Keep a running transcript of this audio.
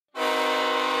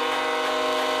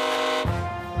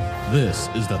This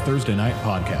is the Thursday Night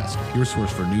Podcast, your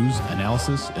source for news,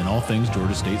 analysis, and all things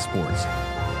Georgia State sports.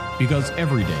 Because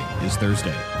every day is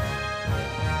Thursday.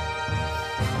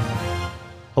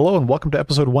 Hello and welcome to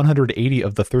episode 180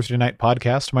 of the Thursday Night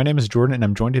Podcast. My name is Jordan and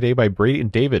I'm joined today by Brady and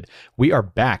David. We are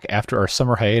back after our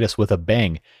summer hiatus with a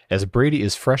bang, as Brady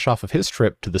is fresh off of his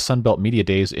trip to the Sun Belt Media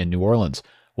Days in New Orleans.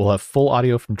 We'll have full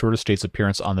audio from Georgia State's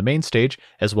appearance on the main stage,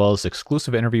 as well as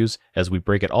exclusive interviews as we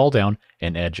break it all down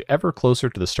and edge ever closer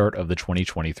to the start of the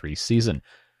 2023 season.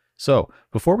 So,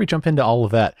 before we jump into all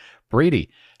of that, Brady,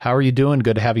 how are you doing?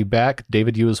 Good to have you back.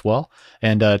 David, you as well.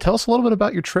 And tell us a little bit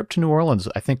about your trip to New Orleans.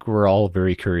 I think we're all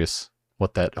very curious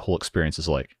what that whole experience is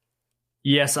like.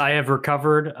 Yes, I have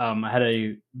recovered. I had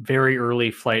a very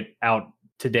early flight out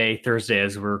today, Thursday,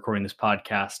 as we're recording this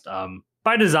podcast.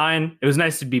 By design, it was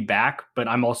nice to be back, but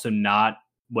I'm also not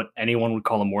what anyone would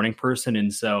call a morning person.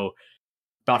 And so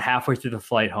about halfway through the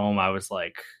flight home, I was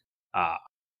like,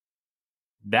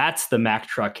 that's the Mack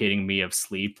truck hitting me of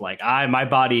sleep. Like my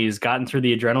body has gotten through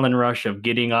the adrenaline rush of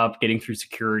getting up, getting through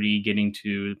security, getting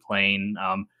to the plane.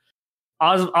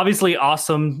 Obviously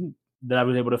awesome that I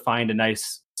was able to find a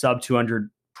nice sub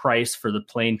 200 price for the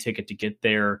plane ticket to get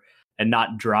there and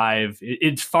not drive.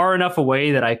 It's far enough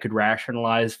away that I could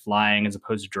rationalize flying as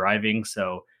opposed to driving.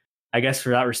 So I guess for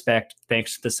that respect,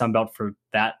 thanks to the Sunbelt for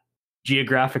that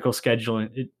geographical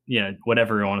scheduling,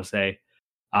 whatever you want to say.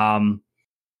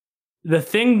 The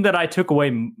thing that I took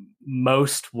away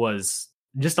most was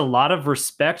just a lot of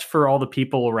respect for all the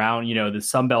people around, the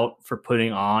Sunbelt for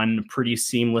putting on a pretty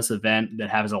seamless event that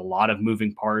has a lot of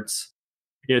moving parts.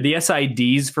 The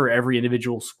SIDs for every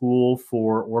individual school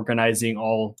for organizing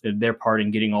all their part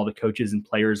and getting all the coaches and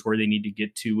players where they need to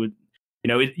get to.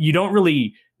 You don't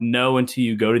really know until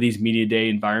you go to these media day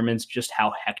environments just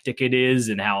how hectic it is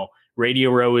and how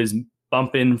Radio Row is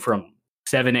bumping from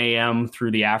 7 a.m.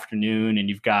 through the afternoon. And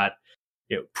you've got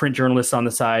print journalists on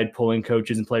the side pulling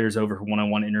coaches and players over for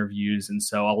one-on-one interviews. And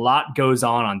so a lot goes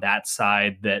on that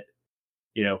side that,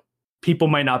 people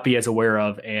might not be as aware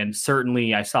of. And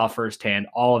certainly I saw firsthand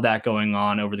all of that going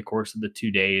on over the course of the 2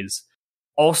 days.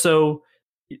 Also,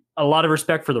 a lot of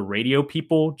respect for the radio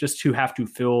people just who have to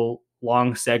fill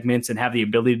long segments and have the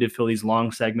ability to fill these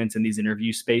long segments in these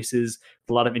interview spaces.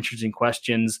 A lot of interesting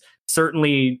questions.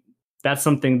 Certainly that's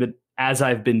something that as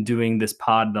I've been doing this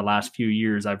pod the last few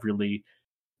years, I've really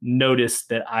noticed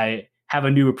that I have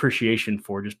a new appreciation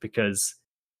for, just because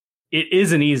it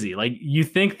isn't easy. Like, you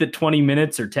think that 20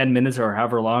 minutes or 10 minutes or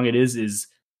however long it is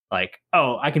like,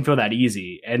 oh, I can feel that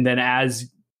easy. And then as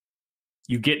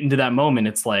you get into that moment,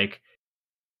 it's like,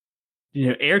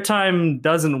 airtime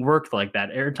doesn't work like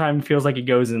that. Airtime feels like it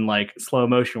goes in like slow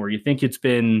motion, where you think it's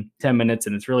been 10 minutes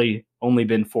and it's really only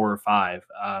been 4 or 5.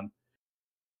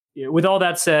 With all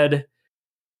that said,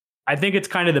 I think it's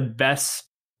kind of the best,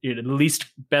 the least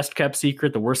best kept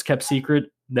secret, the worst kept secret,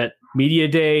 that media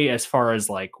day, as far as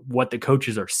like what the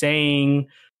coaches are saying,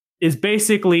 is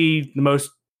basically the most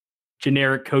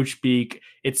generic coach speak.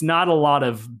 It's not a lot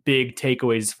of big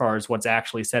takeaways as far as what's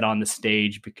actually said on the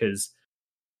stage, because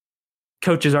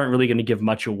coaches aren't really going to give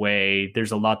much away.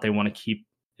 There's a lot they want to keep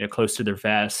close to their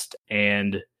vest,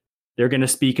 and they're going to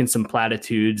speak in some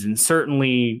platitudes, and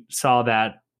certainly saw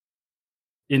that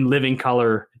in living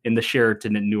color in the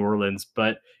Sheraton in New Orleans.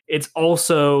 But it's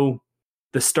also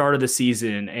the start of the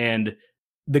season, and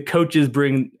the coaches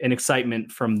bring an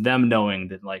excitement from them knowing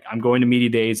that, like, I'm going to media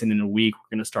days and in a week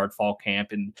we're going to start fall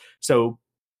camp. And so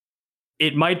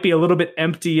it might be a little bit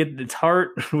empty at its heart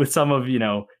with some of,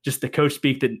 just the coach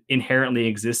speak that inherently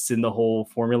exists in the whole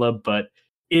formula, but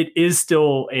it is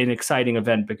still an exciting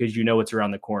event because it's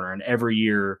around the corner. And every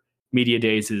year media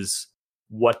days is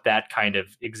what that kind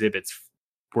of exhibits.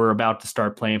 We're about to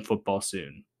start playing football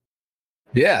soon.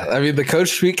 Yeah, I mean, the coach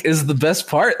speak is the best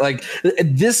part. Like,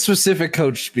 this specific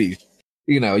coach speak,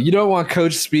 you don't want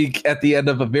coach speak at the end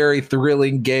of a very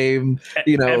thrilling game.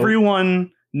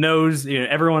 Everyone knows,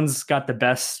 everyone's got the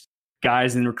best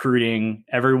guys in recruiting.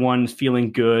 Everyone's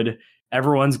feeling good.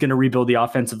 Everyone's going to rebuild the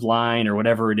offensive line or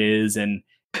whatever it is. And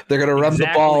they're going to run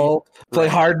the ball, play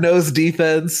hard-nosed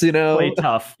defense, Play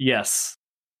tough, yes.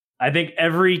 I think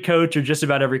every coach, or just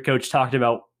about every coach, talked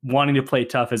about wanting to play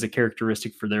tough as a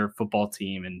characteristic for their football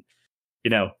team. And,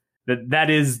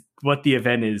 that is what the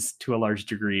event is to a large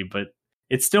degree, but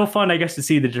it's still fun, I guess, to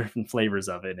see the different flavors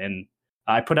of it. And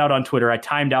I put out on Twitter, I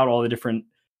timed out all the different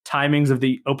timings of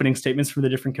the opening statements for the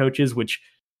different coaches, which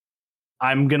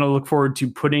I'm going to look forward to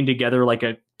putting together like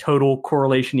a total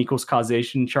correlation equals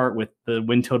causation chart with the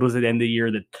win totals at the end of the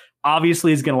year that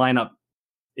obviously is going to line up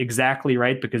exactly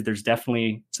right, because there's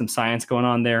definitely some science going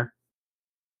on there.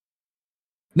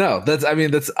 No, that's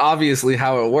obviously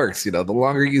how it works. The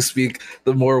longer you speak,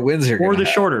 the more wins you're going to have. Or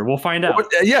the shorter. We'll find out.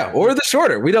 Or the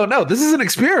shorter. We don't know. This is an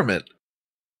experiment.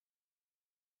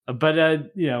 But,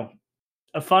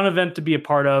 a fun event to be a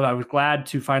part of. I was glad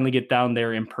to finally get down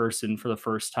there in person for the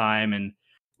first time and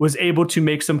was able to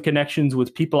make some connections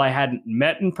with people I hadn't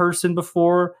met in person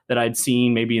before that I'd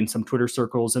seen maybe in some Twitter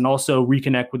circles, and also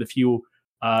reconnect with a few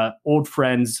old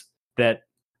friends that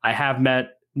I have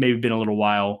met, maybe been a little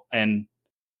while. And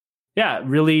yeah,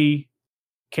 really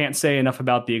can't say enough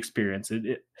about the experience.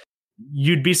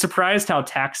 You'd be surprised how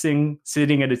taxing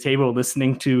sitting at a table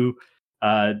listening to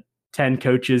 10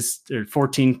 coaches or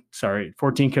 14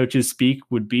 coaches speak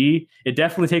would be. It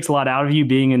definitely takes a lot out of you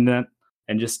being in that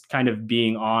and just kind of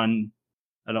being on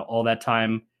all that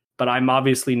time. But I'm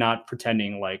obviously not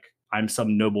pretending like I'm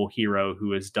some noble hero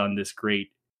who has done this great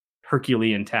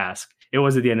Herculean task. It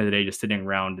was at the end of the day just sitting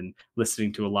around and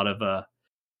listening to a lot of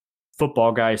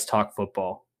football guys talk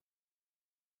football.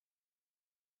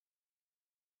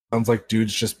 Sounds like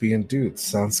dudes just being dudes.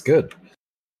 Sounds good.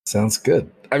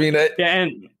 I mean,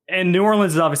 and New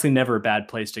Orleans is obviously never a bad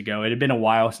place to go. It had been a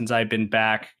while since I'd been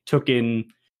back.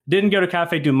 Didn't go to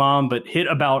Cafe du Monde, but hit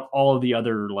about all of the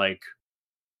other like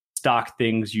stock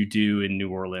things you do in New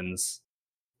Orleans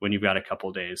when you've got a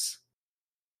couple days.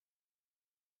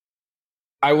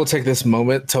 I will take this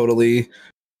moment, totally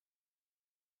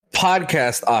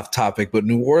podcast off topic, but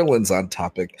New Orleans on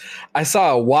topic. I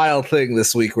saw a wild thing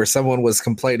this week where someone was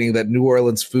complaining that New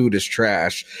Orleans food is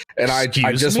trash. And I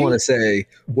just want to say,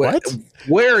 what?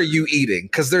 Where are you eating?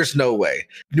 Because there's no way.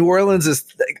 New Orleans is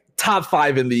like top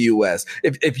 5 in the US.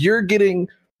 If you're getting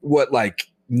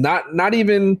not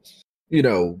even,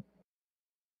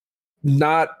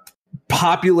 not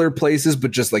popular places,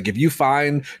 but just like if you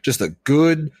find just a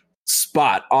good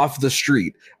spot off the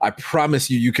street, I promise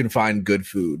you can find good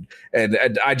food. And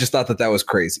I just thought that was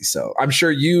crazy. So I'm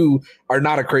sure you are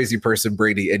not a crazy person,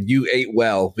 Brady, and you ate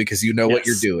well because you know what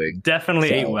you're doing.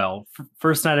 Definitely ate well.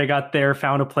 First night I got there,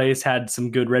 found a place, had some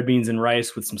good red beans and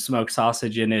rice with some smoked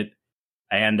sausage in it.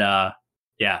 And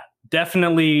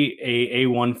definitely a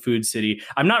A1 food city.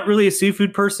 I'm not really a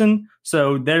seafood person,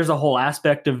 so there's a whole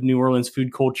aspect of New Orleans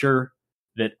food culture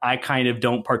that I kind of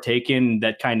don't partake in,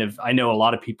 that kind of, I know a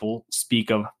lot of people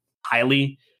speak of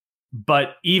highly,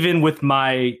 but even with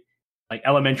my like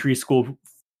elementary school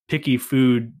picky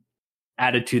food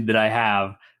attitude that I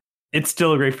have, it's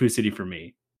still a great food city for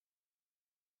me.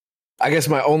 I guess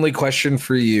my only question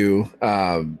for you,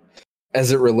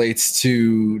 as it relates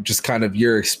to just kind of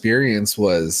your experience,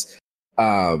 was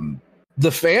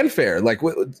the fanfare. Like,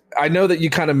 I know that you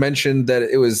kind of mentioned that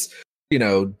it was,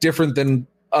 different than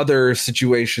other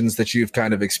situations that you've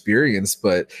kind of experienced,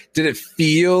 but did it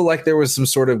feel like there was some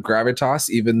sort of gravitas,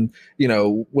 even,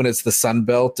 when it's the Sun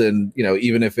Belt and,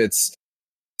 even if it's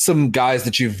some guys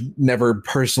that you've never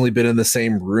personally been in the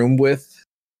same room with?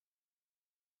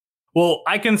 Well,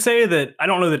 I can say that I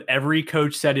don't know that every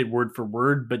coach said it word for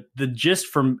word, but the gist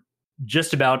from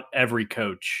just about every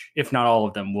coach, if not all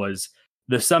of them, was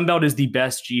the Sun Belt is the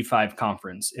best G5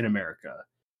 conference in America.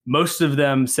 Most of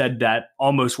them said that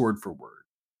almost word for word.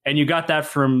 And you got that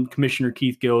from Commissioner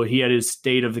Keith Gill. He had his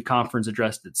State of the Conference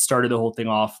address that started the whole thing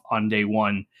off on day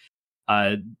one.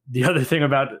 The other thing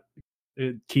about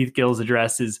Keith Gill's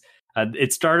address is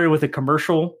it started with a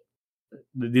commercial.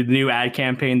 The new ad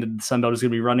campaign that the Sun Belt is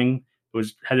going to be running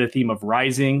had a theme of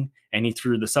rising, and he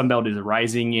threw the Sun Belt is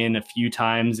rising in a few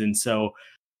times. And so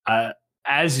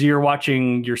as you're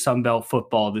watching your Sun Belt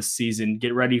football this season,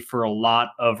 get ready for a lot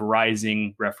of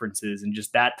rising references. And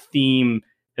just that theme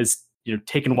has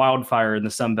taken wildfire in the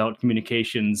Sun Belt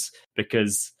communications,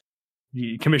 because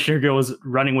Commissioner Gill was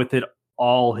running with it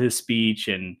all his speech.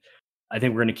 And I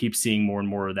think we're going to keep seeing more and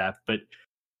more of that. But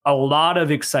a lot of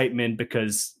excitement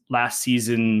because last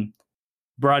season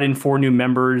brought in 4 new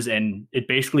members, and it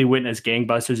basically went as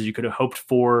gangbusters as you could have hoped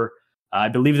for. I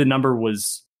believe the number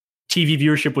was TV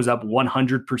viewership was up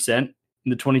 100% in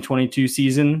the 2022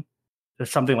 season.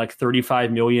 There's something like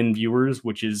 35 million viewers,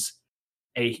 which is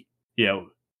a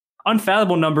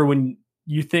unfathomable number when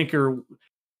you think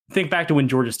back to when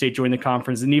Georgia State joined the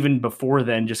conference, and even before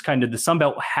then, just kind of the Sun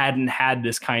Belt hadn't had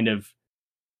this kind of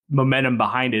momentum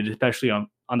behind it, especially on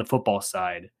the football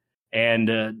side.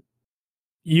 And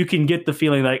you can get the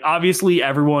feeling like obviously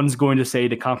everyone's going to say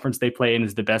the conference they play in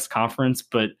is the best conference,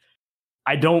 but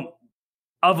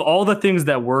of all the things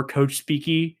that were coach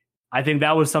speaky, I think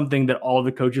that was something that all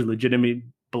the coaches legitimately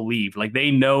believe. Like, they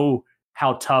know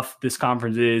how tough this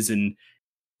conference is, and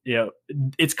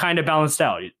it's kind of balanced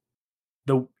out.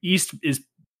 The East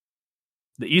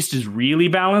is really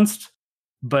balanced,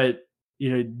 but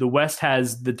the West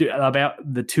has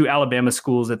the two Alabama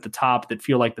schools at the top that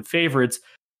feel like the favorites,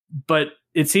 but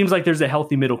it seems like there's a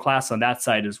healthy middle class on that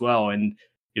side as well. And,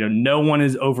 no one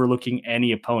is overlooking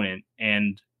any opponent.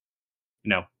 And,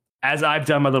 as I've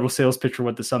done my little sales pitch for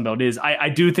what the Sun Belt is, I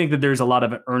do think that there's a lot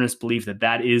of earnest belief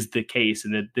that is the case,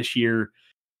 and that this year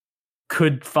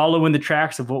could follow in the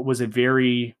tracks of what was a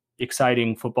very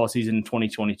exciting football season in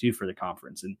 2022 for the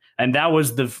conference. And that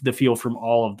was the feel from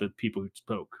all of the people who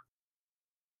spoke.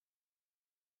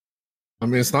 I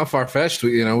mean, it's not far-fetched.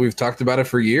 We've talked about it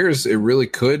for years. It really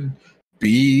could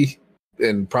be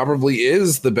and probably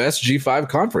is the best G5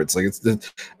 conference. Like,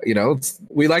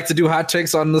 we like to do hot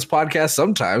takes on this podcast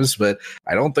sometimes, but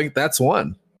I don't think that's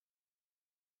one.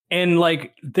 And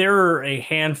there are a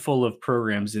handful of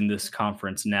programs in this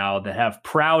conference now that have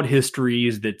proud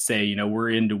histories that say, we're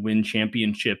in to win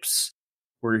championships.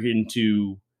 We're in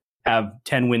to have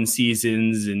 10-win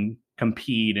seasons and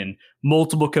compete. And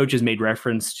multiple coaches made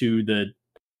reference to the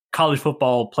college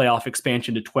football playoff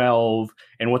expansion to 12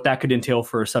 and what that could entail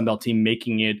for a Sun Belt team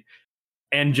making it.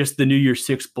 And just the New Year's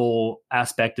Six Bowl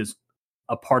aspect is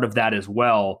a part of that as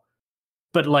well.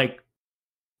 But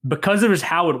because of just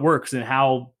how it works and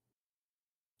how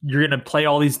you're going to play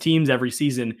all these teams every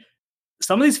season,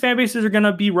 some of these fan bases are going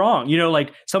to be wrong.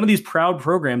 Some of these proud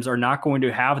programs are not going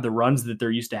to have the runs that they're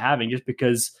used to having, just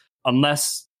because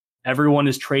unless everyone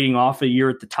is trading off a year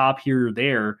at the top here or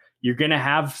there, you're going to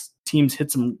have teams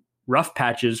hit some rough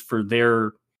patches for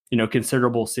their,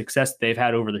 considerable success they've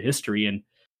had over the history. And,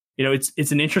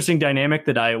 it's an interesting dynamic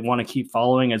that I want to keep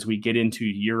following as we get into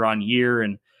year on year.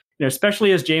 And,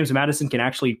 especially as James Madison can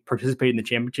actually participate in the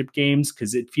championship games,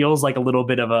 because it feels like a little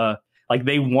bit of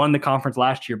they won the conference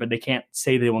last year, but they can't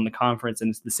say they won the conference, and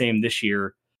it's the same this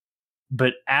year.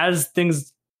 But as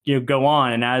things go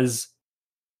on, and as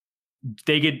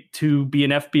they get to be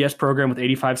an FBS program with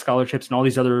 85 scholarships and all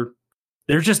these other,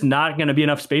 there's just not going to be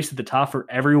enough space at the top for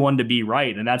everyone to be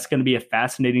right. And that's going to be a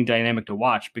fascinating dynamic to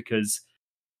watch, because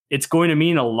it's going to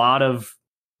mean a lot of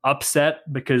upset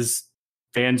because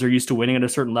fans are used to winning at a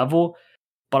certain level.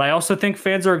 But I also think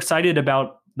fans are excited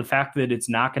about the fact that it's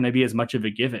not going to be as much of a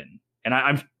given. And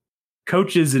I'm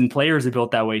coaches and players are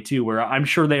built that way too, where I'm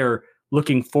sure they are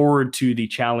looking forward to the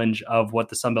challenge of what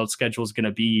the Sun Belt schedule is going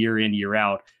to be year in, year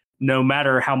out, no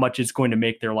matter how much it's going to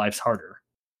make their lives harder.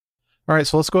 All right,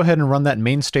 so let's go ahead and run that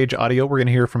main stage audio. We're going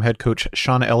to hear from head coach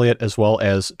Sean Elliott as well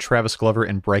as Travis Glover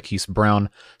and Bryce Brown.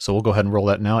 So we'll go ahead and roll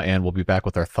that now, and we'll be back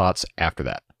with our thoughts after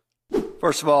that.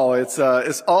 First of all, it's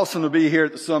awesome to be here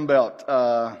at the Sun Belt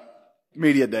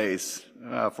Media Days.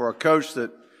 For a coach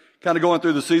that kind of going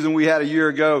through the season we had a year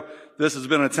ago, this has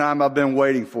been a time I've been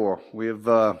waiting for. We've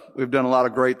done a lot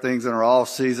of great things in our off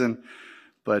season,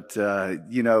 but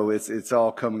it's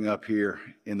all coming up here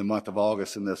in the month of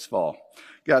August and this fall.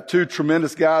 Got two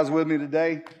tremendous guys with me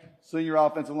today. Senior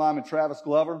offensive lineman Travis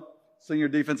Glover, senior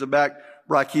defensive back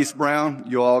Bryce Brown.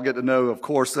 You'll all get to know, of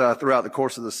course, throughout the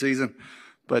course of the season.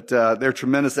 But they're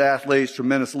tremendous athletes,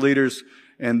 tremendous leaders,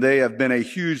 and they have been a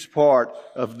huge part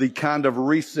of the kind of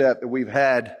reset that we've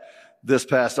had this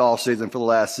past off season for the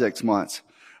last 6 months.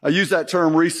 I use that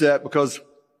term reset because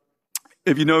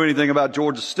if you know anything about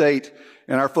Georgia State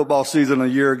and our football season a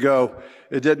year ago,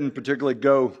 it didn't particularly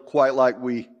go quite like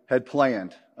we had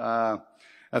planned. I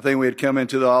think we had come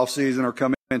into the off season or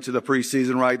come into the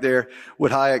preseason right there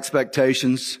with high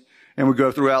expectations, and we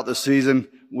go throughout the season.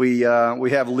 We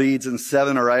have leads in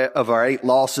 7 of our 8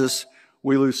 losses.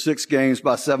 We lose 6 games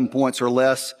by 7 points or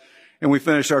less, and we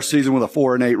finish our season with a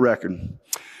 4-8 record.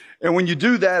 And when you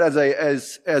do that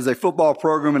as a football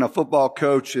program and a football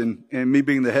coach, and me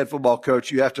being the head football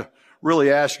coach, you have to really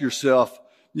ask yourself,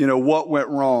 what went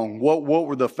wrong? What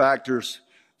were the factors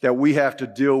that we have to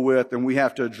deal with and we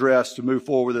have to address to move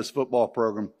forward with this football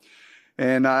program?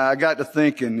 And I got to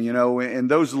thinking, in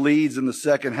those leads in the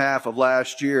second half of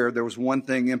last year, there was one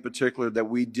thing in particular that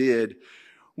we did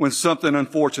when something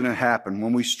unfortunate happened,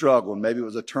 when we struggled. Maybe it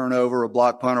was a turnover, a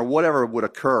block punt, or whatever would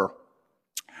occur.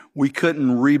 We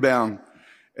couldn't rebound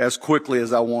as quickly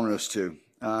as I wanted us to,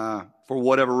 for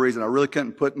whatever reason. I really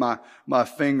couldn't put my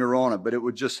finger on it, but it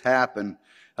would just happen.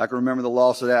 I can remember the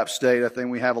loss at App State. I think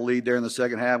we have a lead there in the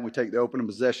second half, and we take the opening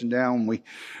possession down, and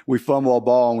we fumble a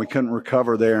ball, and we couldn't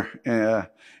recover there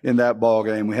in that ball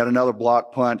game. We had another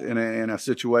block punt in a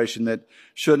situation that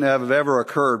shouldn't have ever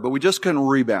occurred, but we just couldn't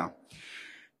rebound.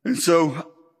 And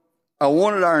so I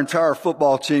wanted our entire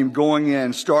football team going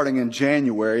in, starting in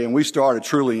January, and we started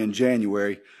truly in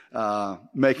January,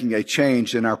 making a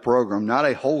change in our program, not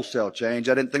a wholesale change.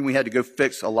 I didn't think we had to go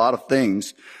fix a lot of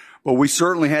things, but we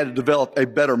certainly had to develop a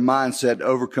better mindset to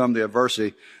overcome the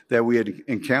adversity that we had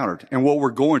encountered and what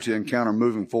we're going to encounter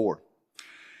moving forward.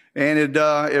 And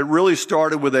it really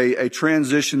started with a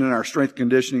transition in our strength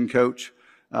conditioning coach,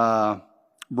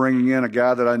 bringing in a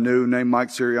guy that I knew named Mike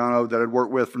Siriano that I'd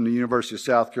worked with from the University of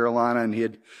South Carolina, and he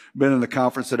had been in the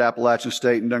conference at Appalachian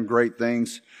State and done great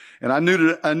things. And I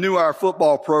knew our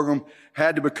football program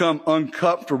had to become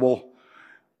uncomfortable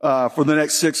for the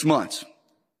next 6 months.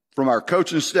 From our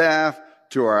coaching staff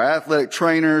to our athletic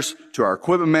trainers to our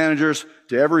equipment managers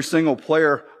to every single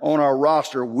player on our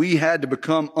roster, we had to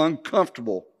become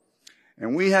uncomfortable.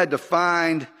 And we had to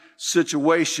find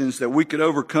situations that we could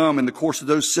overcome in the course of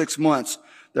those 6 months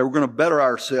that were going to better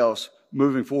ourselves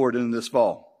moving forward into this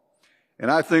fall. And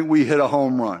I think we hit a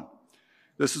home run.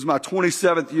 This is my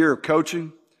 27th year of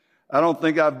coaching. I don't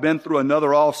think I've been through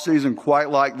another off season quite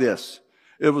like this.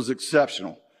 It was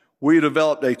exceptional. We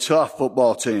developed a tough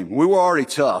football team. We were already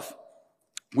tough.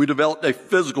 We developed a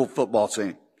physical football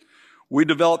team. We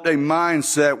developed a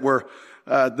mindset where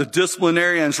the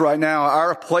disciplinarians right now,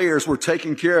 our players were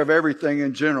taking care of everything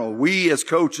in general. We as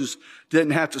coaches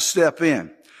didn't have to step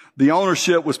in. The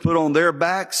ownership was put on their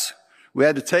backs. We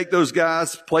had to take those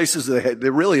guys places they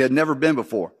really had never been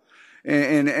before.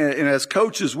 And as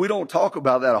coaches, we don't talk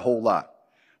about that a whole lot.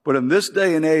 But in this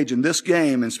day and age, in this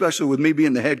game, and especially with me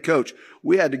being the head coach,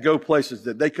 we had to go places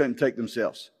that they couldn't take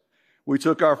themselves. We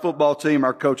took our football team,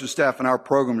 our coaching staff, and our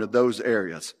program to those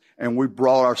areas, and we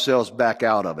brought ourselves back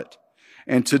out of it.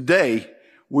 And today,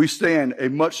 we stand a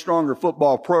much stronger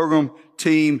football program,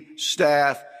 team,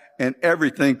 staff, and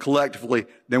everything collectively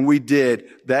than we did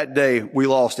that day we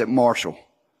lost at Marshall,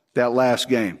 that last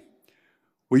game.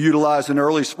 We utilized an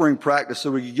early spring practice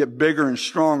so we could get bigger and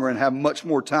stronger and have much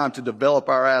more time to develop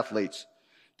our athletes,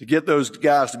 to get those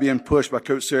guys to being pushed by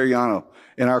Coach Siriano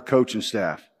and our coaching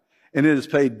staff. And it has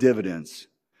paid dividends.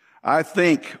 I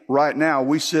think right now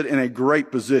we sit in a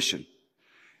great position.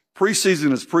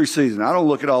 Preseason is preseason. I don't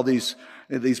look at all these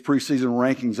preseason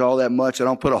rankings all that much. I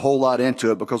don't put a whole lot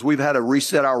into it because we've had to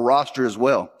reset our roster as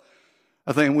well.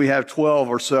 I think we have 12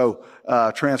 or so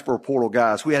transfer portal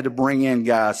guys. We had to bring in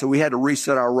guys, so we had to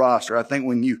reset our roster. I think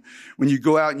when you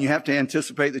go out and you have to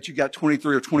anticipate that you got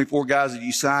 23 or 24 guys that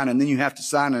you sign, and then you have to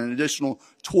sign an additional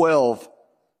 12,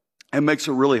 it makes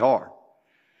it really hard.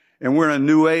 And we're in a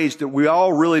new age that we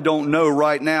all really don't know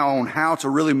right now on how to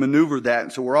really maneuver that,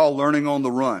 and so we're all learning on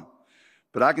the run.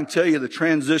 But I can tell you the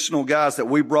transitional guys that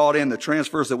we brought in, the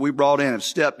transfers that we brought in have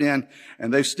stepped in,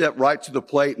 and they've stepped right to the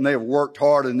plate, and they have worked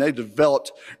hard, and they've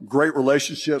developed great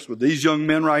relationships with these young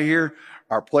men right here,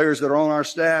 our players that are on our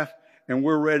staff, and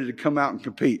we're ready to come out and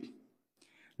compete.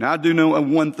 Now, I do know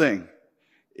one thing.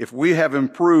 If we have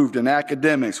improved in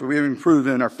academics, we've improved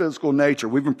in our physical nature,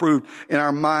 we've improved in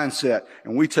our mindset,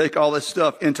 and we take all this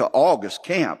stuff into August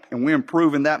camp, and we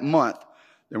improve in that month,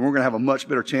 then we're going to have a much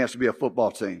better chance to be a football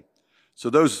team. So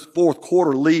those fourth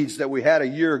quarter leads that we had a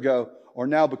year ago are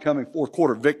now becoming fourth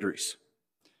quarter victories.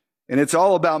 And it's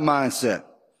all about mindset.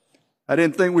 I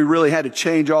didn't think we really had to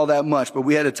change all that much, but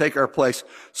we had to take our place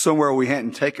somewhere we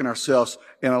hadn't taken ourselves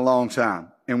in a long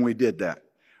time. And we did that.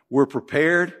 We're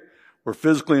prepared. We're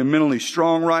physically and mentally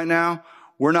strong right now.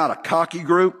 We're not a cocky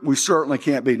group. We certainly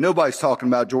can't be. Nobody's talking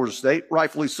about Georgia State,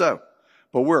 rightfully so.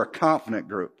 But we're a confident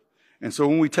group. And so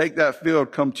when we take that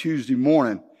field come Tuesday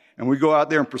morning, and we go out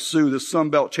there and pursue the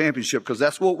Sun Belt Championship, because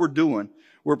that's what we're doing.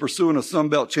 We're pursuing a Sun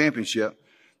Belt Championship.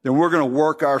 Then we're going to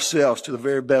work ourselves to the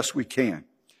very best we can.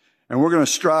 And we're going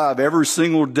to strive every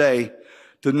single day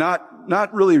to not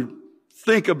really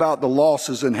think about the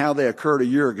losses and how they occurred a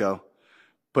year ago,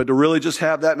 but to really just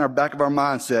have that in our back of our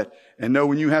mindset and know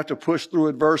when you have to push through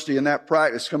adversity in that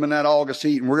practice, come in that August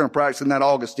heat, and we're going to practice in that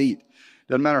August heat.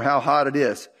 Doesn't matter how hot it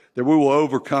is, that we will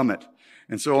overcome it.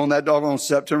 And so on that doggone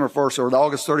September 1st or the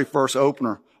August 31st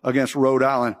opener against Rhode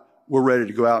Island, we're ready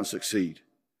to go out and succeed.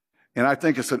 And I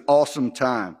think it's an awesome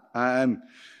time. I'm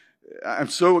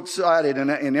so excited,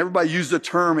 and everybody used the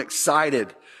term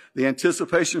excited. The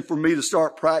anticipation for me to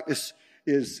start practice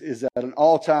is at an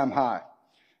all-time high.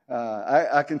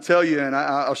 I can tell you, and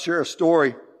I'll share a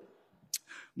story.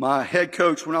 My head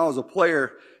coach, when I was a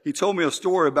player, he told me a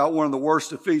story about one of the worst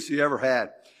defeats he ever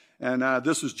had. And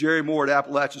this was Jerry Moore at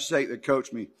Appalachian State that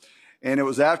coached me. And it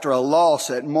was after a loss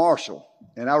at Marshall.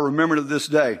 And I remember to this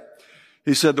day,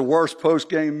 he said the worst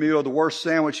post-game meal, the worst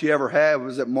sandwich he ever had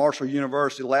was at Marshall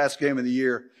University, last game of the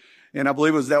year. And I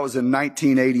believe that was in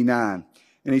 1989.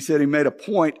 And he said he made a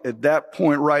point at that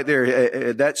point right there,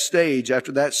 at that stage,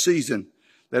 after that season,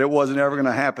 that it wasn't ever going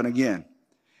to happen again.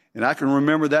 And I can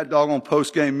remember that doggone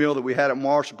post-game meal that we had at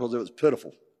Marshall because it was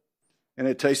pitiful. And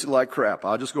it tasted like crap.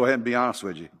 I'll just go ahead and be honest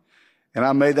with you. And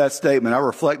I made that statement. I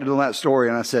reflected on that story,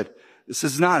 and I said, this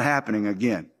is not happening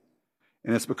again.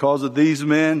 And it's because of these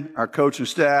men, our coaching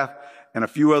staff, and a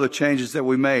few other changes that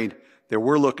we made, that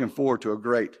we're looking forward to a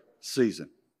great season.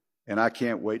 And I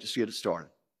can't wait to see it started.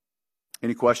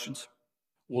 Any questions?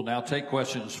 We'll now take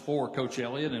questions for Coach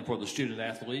Elliott and for the student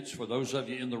athletes. For those of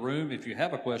you in the room, if you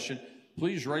have a question,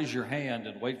 please raise your hand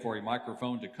and wait for a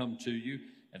microphone to come to you.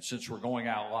 And since we're going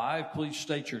out live, please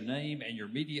state your name and your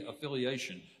media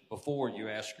affiliation before you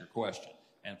ask your question.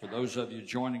 And for those of you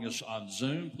joining us on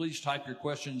Zoom, please type your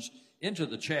questions into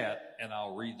the chat and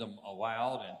I'll read them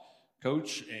aloud. And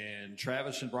Coach and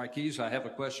Travis and Brykees, I have a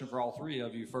question for all three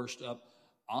of you. First up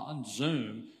on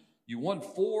Zoom, you won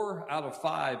 4 out of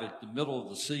 5 at the middle of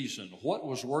the season. What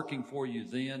was working for you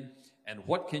then, and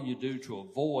what can you do to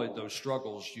avoid those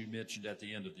struggles you mentioned at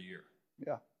the end of the year?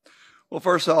 Yeah. Well,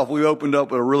 first off, we opened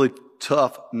up with a really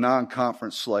tough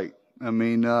non-conference slate. I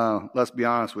mean, let's be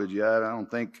honest with you. I don't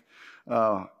think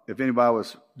if anybody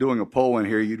was doing a poll in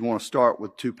here, you'd want to start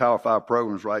with 2 Power 5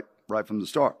 programs right from the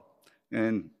start.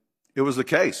 And it was the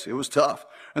case. It was tough.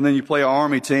 And then you play an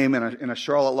Army team in a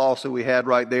Charlotte loss that we had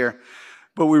right there.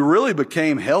 But we really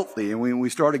became healthy, and we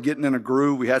started getting in a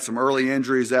groove. We had some early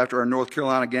injuries after our North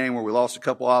Carolina game where we lost a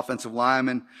couple offensive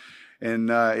linemen. And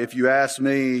if you ask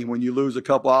me, when you lose a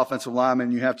couple offensive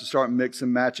linemen, you have to start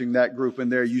mixing, matching that group in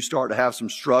there. You start to have some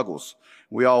struggles.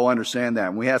 We all understand that.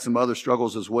 And we had some other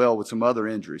struggles as well with some other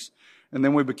injuries. And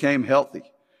then we became healthy.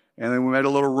 And then we made a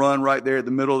little run right there at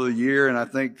the middle of the year. And I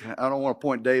think, I don't want to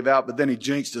point Dave out, but then he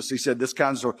jinxed us. He said, this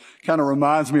kind of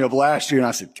reminds me of last year. And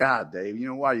I said, God, Dave,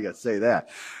 why do you got to say that?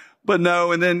 But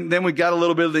no, and then we got a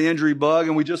little bit of the injury bug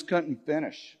and we just couldn't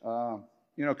finish.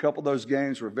 A couple of those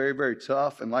games were very, very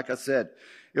tough. And like I said,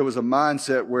 it was a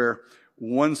mindset where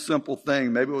one simple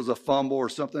thing, maybe it was a fumble or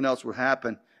something else would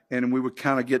happen and we would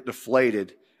kind of get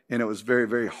deflated and it was very,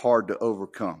 very hard to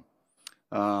overcome.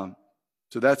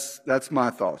 So that's my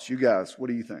thoughts. You guys, what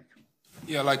do you think?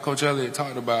 Yeah, like Coach Elliott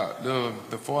talked about,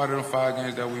 the 4 out of the 5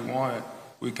 games that we won,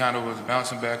 we kind of was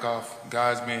bouncing back off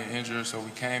guys being injured, so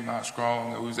we came out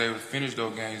strong and we was able to finish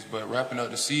those games. But wrapping up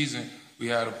the season, we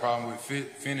had a problem with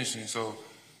finishing. So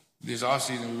this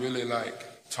offseason, we really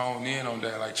toned in on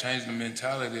that, changed the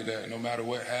mentality that no matter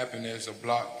what happened, there's a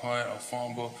block punt, a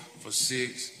fumble for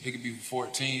 6, it could be for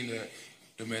 14, that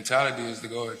the mentality is to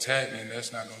go attack, and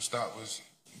that's not going to stop what's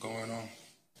going on.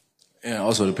 And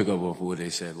also to pick up off of what they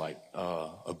said,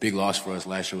 a big loss for us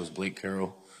last year was Blake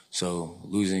Carroll. So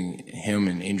losing him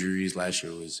and injuries last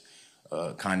year was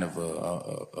kind of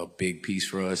a big piece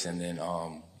for us. And then,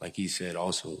 like he said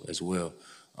also as well,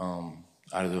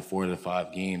 out of the 4 to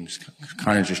 5 games,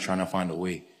 kind of just trying to find a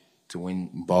way to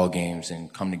win ball games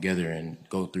and come together and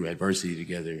go through adversity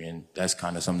together. And that's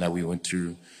kind of something that we went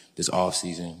through this off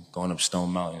season, going up Stone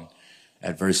Mountain.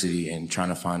 Adversity and trying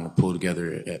to find a pull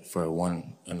together for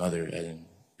one another and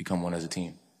become one as a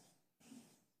team.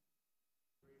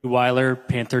 Weiler,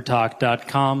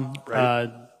 PantherTalk.com.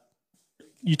 Right.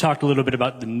 You talked a little bit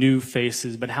about the new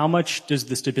faces, but how much does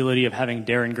the stability of having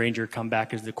Darren Granger come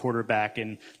back as the quarterback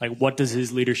and what does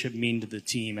his leadership mean to the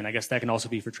team? And I guess that can also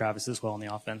be for Travis as well on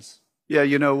the offense. Yeah,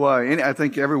 I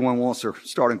think everyone wants their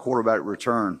starting quarterback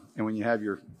return. And when you have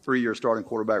your 3-year starting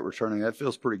quarterback returning, that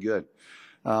feels pretty good.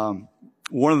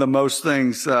 One of the most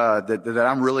things that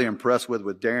I'm really impressed with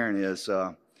Darren is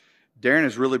Darren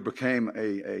has really became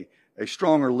a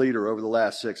stronger leader over the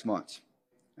last 6 months.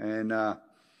 And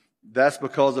that's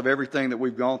because of everything that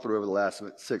we've gone through over the last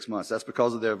 6 months. That's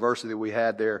because of the adversity that we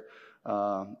had there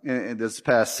in this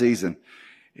past season.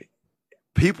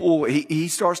 He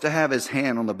starts to have his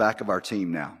hand on the back of our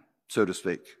team now, so to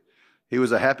speak. He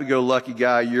was a happy-go-lucky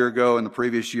guy a year ago in the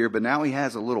previous year, but now he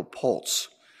has a little pulse.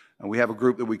 And we have a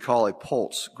group that we call a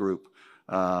pulse group.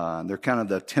 They're kind of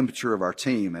the temperature of our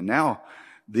team. And now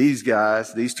these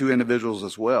guys, these 2 individuals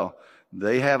as well,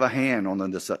 they have a hand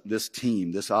on this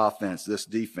team, this offense, this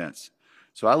defense.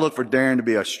 So I look for Darren to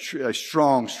be a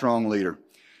strong, strong leader.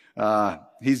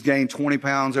 He's gained 20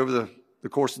 pounds over the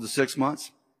course of the 6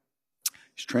 months.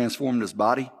 He's transformed his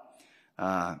body.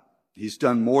 He's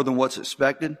done more than what's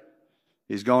expected.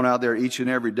 He's gone out there each and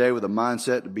every day with a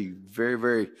mindset to be very,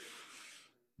 very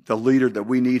the leader that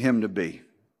we need him to be.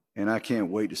 And I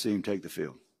can't wait to see him take the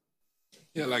field.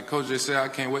 Yeah, like Coach just said, I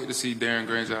can't wait to see Darren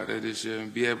Granger out there this year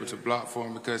and be able to block for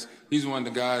him because he's one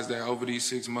of the guys that over these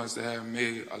 6 months that have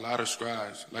made a lot of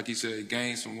strides. Like he said, he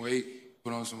gained some weight,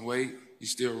 put on some weight.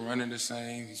 He's still running the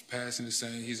same. He's passing the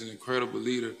same. He's an incredible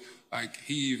leader.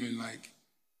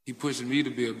 He pushes me to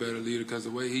be a better leader because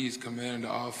the way he's commanding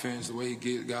the offense, the way he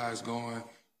gets guys going,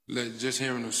 just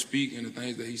hearing him speak and the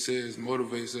things that he says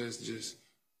motivates us to just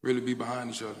really be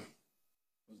behind each other.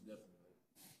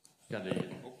 Go ahead.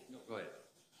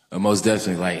 Most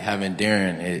definitely, like having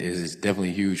Darren is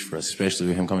definitely huge for us, especially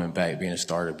with him coming back, being a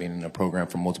starter, being in the program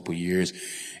for multiple years,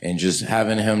 and just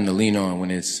having him to lean on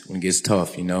when it gets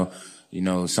tough. You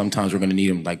know, sometimes we're going to need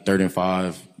him like 3rd and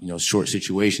 5, short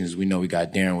situations. We know we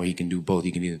got Darren where he can do both.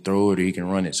 He can either throw it or he can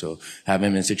run it. So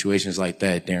having him in situations like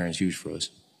that, Darren's huge for us.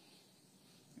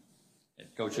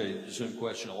 Coach, a Zoom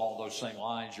question along those same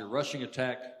lines. Your rushing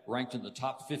attack ranked in the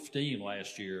top 15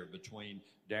 last year between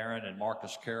Darren and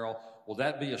Marcus Carroll. Will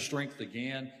that be a strength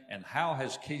again? And how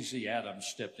has KZ Adams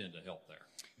stepped in to help there?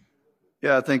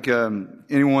 Yeah, I think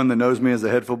anyone that knows me as a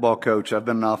head football coach, I've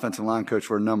been an offensive line coach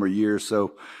for a number of years.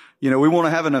 So, we want to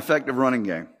have an effective running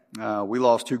game. We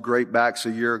lost 2 great backs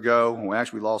a year ago. We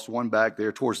actually lost 1 back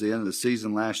there towards the end of the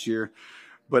season last year.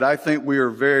 But I think we are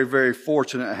very, very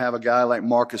fortunate to have a guy like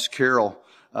Marcus Carroll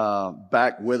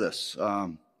back with us.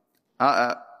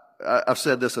 I've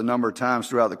said this a number of times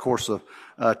throughout the course of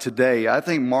today. I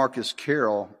think Marcus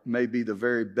Carroll may be the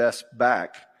very best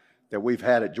back that we've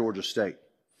had at Georgia State.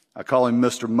 I call him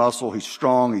Mr. Muscle. He's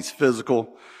strong. He's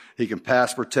physical. He can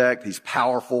pass protect. He's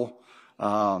powerful.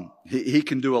 He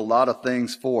can do a lot of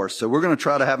things for us. So we're going to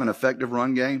try to have an effective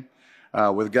run game.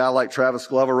 With a guy like Travis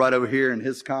Glover right over here and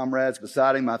his comrades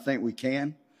beside him, I think we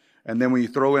can. And then when you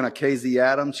throw in a KZ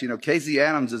Adams, KZ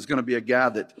Adams is going to be a guy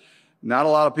that not a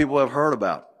lot of people have heard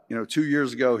about. 2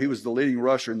 years ago, he was the leading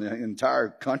rusher in the entire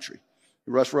country.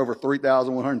 He rushed for over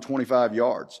 3,125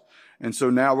 yards. And so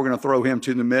now we're going to throw him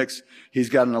to the mix. He's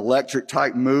got an electric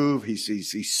type move.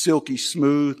 He's silky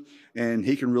smooth, and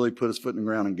he can really put his foot in the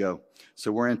ground and go.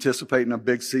 So we're anticipating a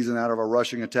big season out of our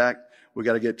rushing attack. We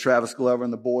got to get Travis Glover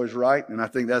and the boys right, and I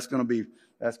think that's going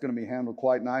to be handled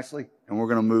quite nicely, and we're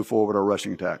going to move forward our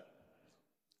rushing attack.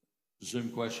 Zoom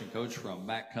question, Coach, from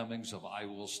Matt Cummings of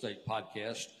Iowa State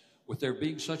Podcast. With there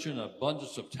being such an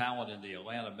abundance of talent in the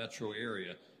Atlanta metro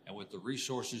area, and with the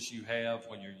resources you have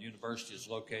when your university is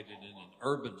located in an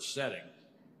urban setting,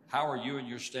 how are you and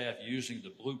your staff using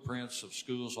the blueprints of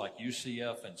schools like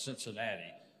UCF and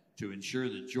Cincinnati to ensure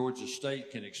that Georgia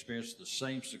State can experience the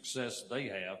same success they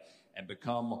have and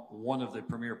become one of the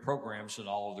premier programs in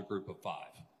all of the group of 5?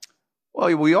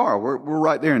 Well, we are. We're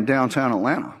right there in downtown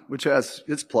Atlanta, which has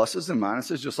its pluses and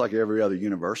minuses, just like every other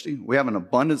university. We have an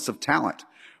abundance of talent.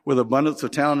 With abundance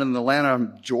of talent in the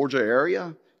Atlanta, Georgia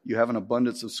area, you have an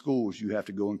abundance of schools you have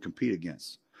to go and compete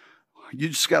against. You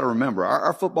just got to remember,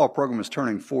 our football program is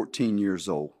turning 14 years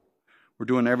old. We're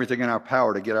doing everything in our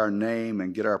power to get our name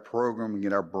and get our program and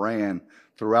get our brand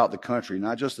throughout the country,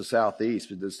 not just the Southeast,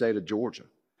 but the state of Georgia.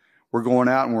 We're going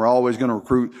out and we're always going to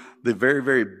recruit the very,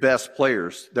 very best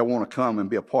players that want to come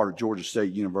and be a part of Georgia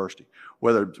State University,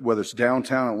 whether it's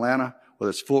downtown Atlanta, whether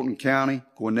it's Fulton County,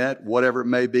 Gwinnett, whatever it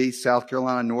may be, South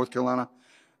Carolina, North Carolina,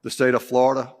 the state of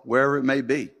Florida, wherever it may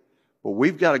be. But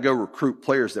we've got to go recruit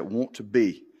players that want to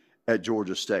be at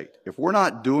Georgia State. If we're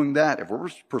not doing that, if we're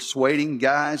persuading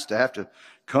guys to have to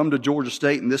come to Georgia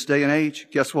State in this day and age,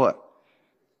 guess what?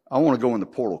 I want to go in the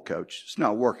portal, coach. It's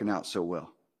not working out so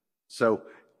well. So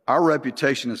our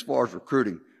reputation as far as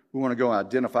recruiting, we want to go and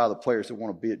identify the players that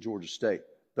want to be at Georgia State.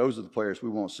 Those are the players we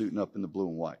want suiting up in the blue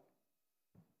and white.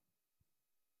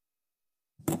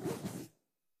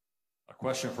 A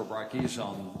question for Brackes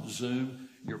on Zoom.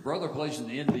 Your brother plays in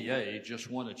the NBA, just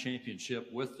won a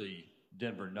championship with the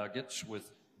Denver Nuggets.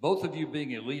 With both of you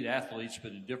being elite athletes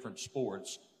but in different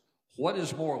sports, what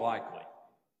is more likely?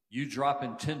 You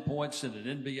dropping 10 points in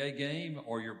an NBA game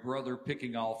or your brother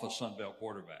picking off a Sunbelt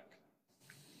quarterback?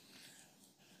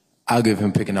 I'll give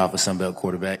him picking off a Sunbelt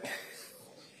quarterback.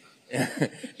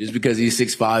 Just because he's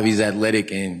 6'5", he's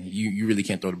athletic, and you really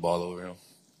can't throw the ball over him.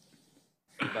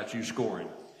 What about you scoring?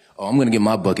 Oh, I'm going to get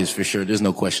my buckets for sure. There's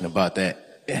no question about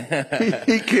that.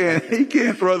 He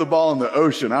can't throw the ball in the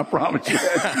ocean, I promise you.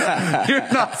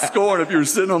 You're not scoring if you're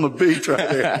sitting on the beach right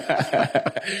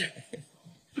there.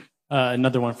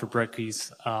 Another one for Brett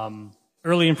Keys.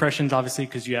 Early impressions, obviously,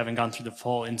 because you haven't gone through the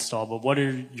full install, but what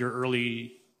are your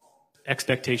early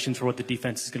expectations for what the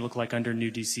defense is going to look like under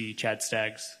new DC Chad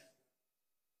Staggs?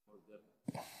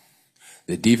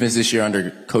 The defense this year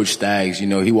under Coach Staggs,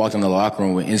 he walked in the locker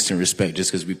room with instant respect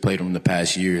just because we played him the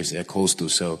past years at Coastal.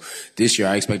 So this year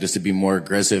I expect us to be more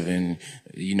aggressive and,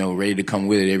 ready to come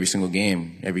with it every single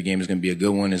game. Every game is going to be a good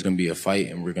one. It's going to be a fight,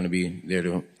 and we're going to be there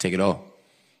to take it all.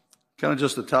 Kind of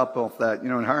just to top off that,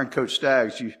 in hiring Coach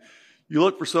Staggs, you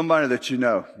look for somebody that you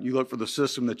know. You look for the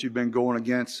system that you've been going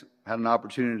against, had an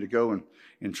opportunity to go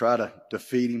and try to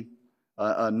defeat him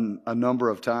a number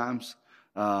of times.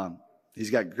 He's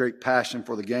got great passion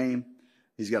for the game.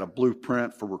 He's got a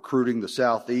blueprint for recruiting the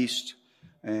Southeast,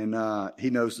 and he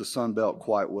knows the Sun Belt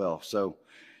quite well. So,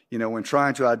 when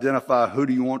trying to identify who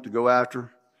do you want to go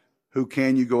after, who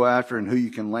can you go after and who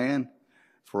you can land.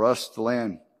 For us to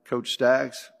land Coach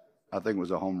Staggs, I think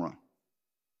was a home run.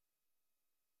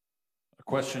 A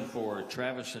question for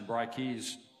Travis and Bry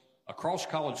Keys. Across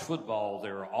college football,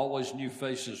 there are always new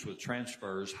faces with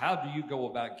transfers. How do you go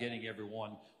about getting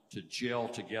everyone to gel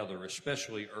together,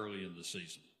 especially early in the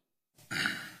season?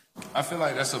 I feel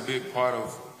like that's a big part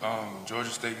of Georgia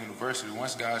State University.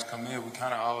 Once guys come in, we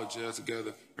kind of all gel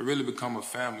together. It really become a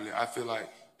family. I feel like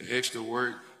the extra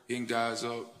work, getting guys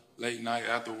up late night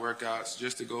after workouts,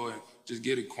 just to go and just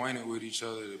get acquainted with each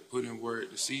other, to put in work,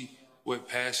 to see what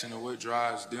passion or what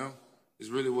drives them is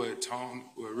really what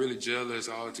really gel us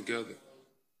all together.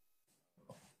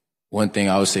 One thing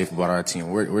I would say about our team,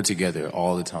 we're together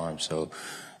all the time. So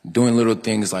doing little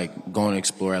things like going to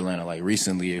explore Atlanta. Like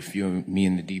recently, me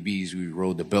and the DBs, we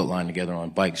rode the belt line together on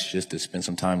bikes just to spend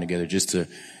some time together, just to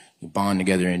bond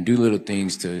together and do little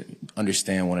things to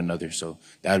understand one another. So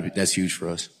that's huge for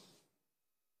us.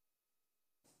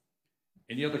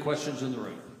 Any other questions in the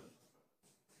room?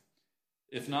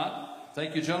 If not,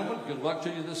 thank you, gentlemen. Good luck to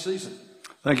you this season.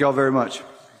 Thank you all very much.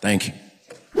 Thank you.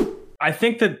 I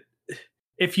think that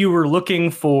if you were looking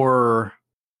for,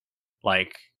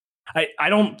 like, I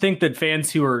don't think that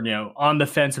fans who are, on the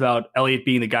fence about Elliott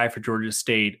being the guy for Georgia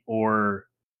State, or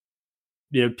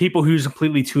people who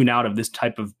completely tune out of this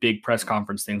type of big press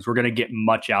conference things, we're going to get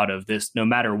much out of this no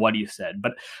matter what he said.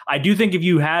 But I do think if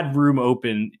you had room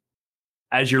open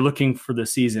as you're looking for the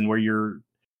season, where you're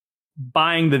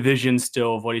buying the vision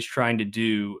still of what he's trying to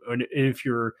do, and if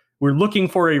we're looking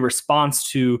for a response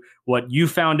to what you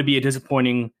found to be a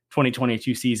disappointing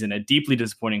 2022 season, a deeply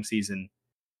disappointing season,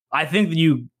 I think that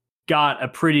you got a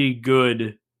pretty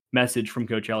good message from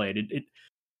Coach Elliott.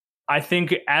 I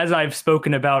think, as I've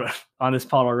spoken about on this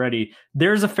pod already,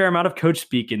 there's a fair amount of coach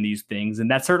speak in these things,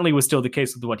 and that certainly was still the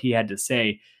case with what he had to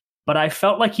say. But I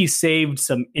felt like he saved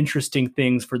some interesting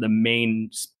things for the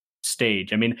main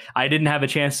stage. I mean, I didn't have a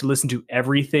chance to listen to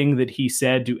everything that he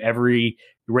said to every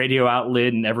radio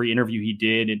outlet and every interview he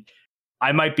did. And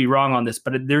I might be wrong on this,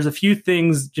 but there's a few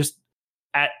things just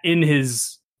in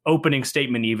his opening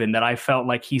statement even that I felt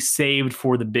like he saved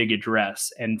for the big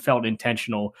address and felt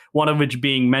intentional. One of which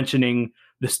being mentioning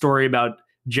the story about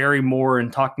Jerry Moore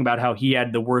and talking about how he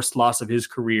had the worst loss of his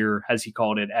career, as he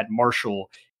called it, at Marshall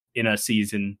in a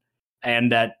season,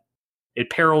 and that it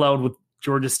paralleled with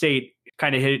Georgia State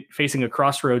kind of facing a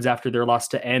crossroads after their loss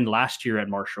to end last year at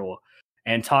Marshall,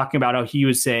 and talking about how he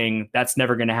was saying that's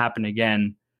never going to happen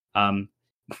again.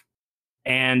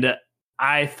 And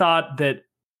I thought that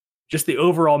just the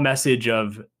overall message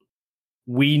of,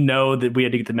 we know that we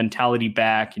had to get the mentality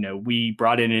back. We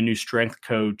brought in a new strength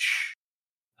coach.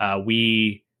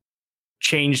 We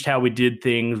changed how we did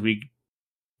things. We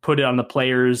put it on the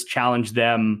players, challenged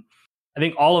them. I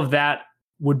think all of that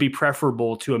would be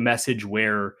preferable to a message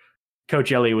where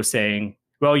Coach Elliott was saying,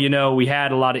 well, we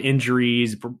had a lot of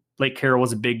injuries. Blake Carroll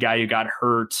was a big guy who got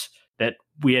hurt, that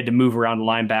we had to move around the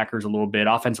linebackers a little bit.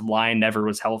 Offensive line never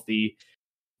was healthy.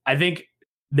 I think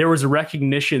there was a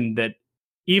recognition that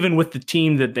even with the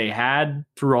team that they had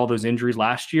through all those injuries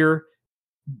last year,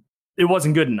 it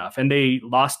wasn't good enough. And they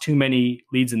lost too many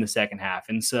leads in the second half.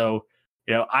 And so,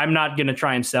 I'm not going to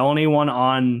try and sell anyone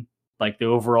on like the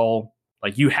overall,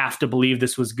 like, you have to believe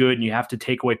this was good and you have to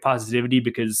take away positivity,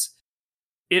 because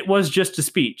it was just a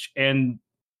speech, and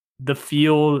the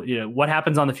field, what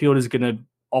happens on the field is going to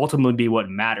ultimately be what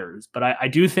matters. But I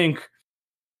do think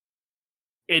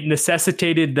it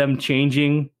necessitated them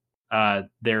changing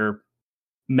their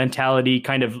mentality,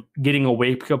 kind of getting a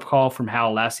wake-up call from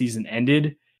how last season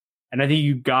ended. And I think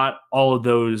you got all of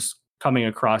those coming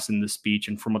across in the speech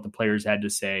and from what the players had to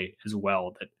say as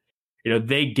well, that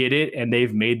they get it and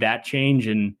they've made that change,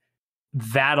 and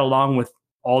that, along with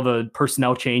all the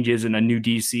personnel changes and a new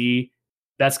DC,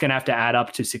 that's going to have to add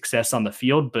up to success on the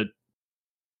field. But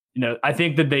I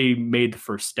think that they made the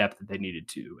first step that they needed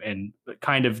to, and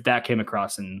kind of that came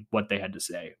across in what they had to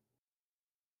say.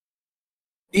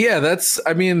 Yeah,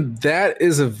 that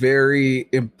is a very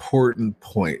important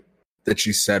point that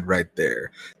you said right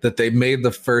there, that they made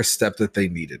the first step that they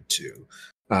needed to.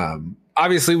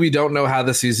 Obviously, we don't know how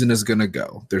the season is going to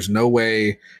go. There's no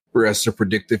way for us to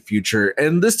predict the future.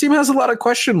 And this team has a lot of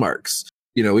question marks.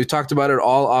 We've talked about it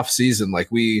all off season. Like,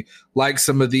 we like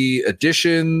some of the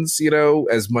additions,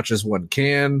 as much as one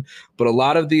can, but a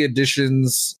lot of the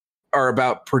additions are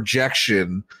about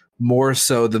projection more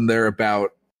so than they're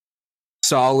about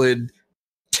solid,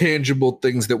 tangible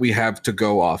things that we have to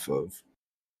go off of.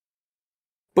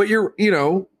 But you're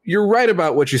right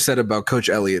about what you said about Coach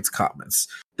Elliott's comments.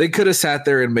 They could have sat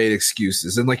there and made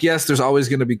excuses. And yes, there's always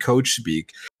going to be coach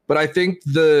speak, but I think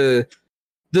the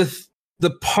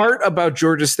the part about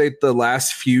Georgia State the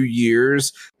last few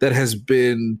years that has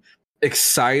been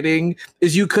exciting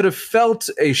is you could have felt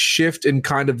a shift in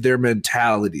kind of their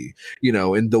mentality,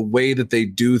 in the way that they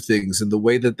do things and the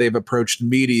way that they've approached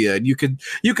media. And you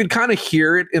could kind of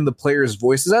hear it in the players'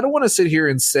 voices. I don't want to sit here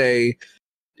and say,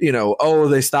 oh,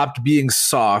 they stopped being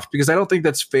soft, because I don't think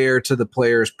that's fair to the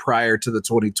players prior to the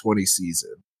 2020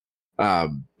 season.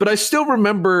 But I still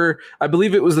remember, I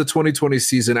believe it was the 2020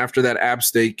 season after that App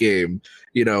State game,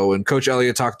 and Coach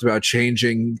Elliott talked about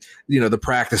changing, the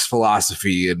practice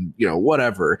philosophy and,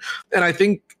 whatever. And I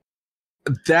think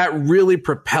that really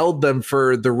propelled them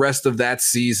for the rest of that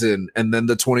season. And then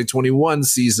the 2021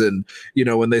 season,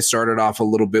 when they started off a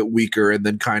little bit weaker and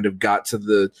then kind of got to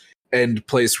the end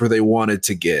place where they wanted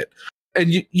to get.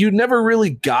 And you never really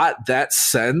got that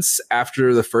sense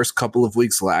after the first couple of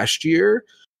weeks last year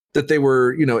that they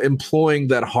were, employing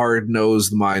that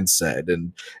hard-nosed mindset.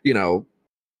 And,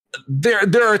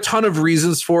 there are a ton of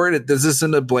reasons for it. This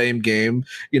isn't a blame game,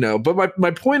 but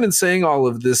my point in saying all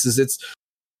of this is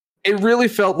it really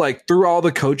felt like through all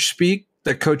the coach speak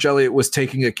that Coach Elliott was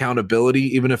taking accountability,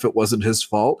 even if it wasn't his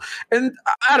fault. And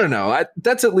I don't know,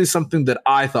 that's at least something that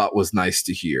I thought was nice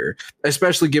to hear,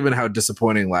 especially given how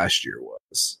disappointing last year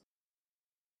was.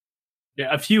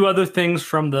 Yeah, a few other things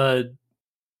from the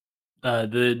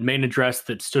main address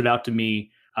that stood out to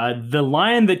me. The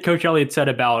line that Coach Elliott said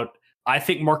about, I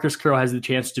think Marcus Carroll has the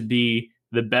chance to be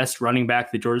the best running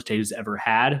back that Georgia State has ever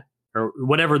had, or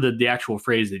whatever the actual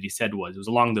phrase that he said was. It was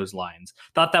along those lines.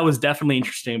 Thought that was definitely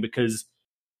interesting because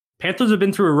Panthers have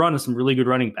been through a run of some really good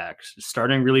running backs,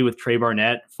 starting really with Trey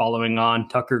Barnett, following on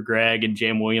Tucker Gregg, and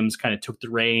Jam Williams kind of took the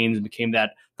reins and became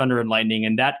that Thunder and Lightning.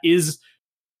 And that is,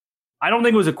 I don't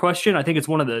think it was a question. I think it's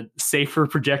one of the safer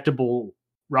projectable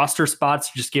roster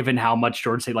spots, just given how much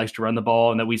Georgia State likes to run the ball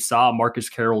and that we saw Marcus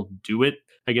Carroll do it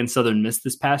against Southern Miss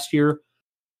this past year.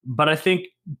 But I think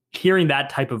hearing that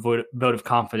type of vote of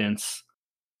confidence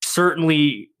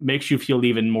certainly makes you feel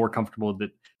even more comfortable that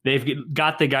they've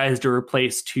got the guys to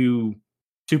replace two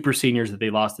super seniors that they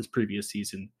lost this previous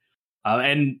season.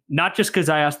 And not just because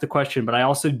I asked the question, but I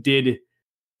also did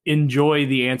enjoy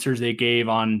the answers they gave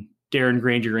on Darren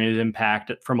Granger and his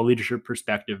impact from a leadership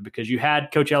perspective, because you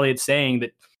had Coach Elliott saying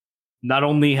that not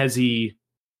only has he,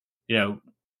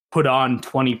 put on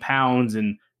 20 pounds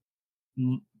and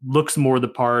looks more the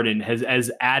part and has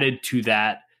added to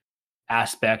that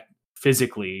aspect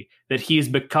physically, that he's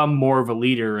become more of a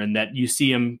leader, and that you see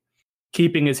him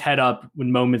keeping his head up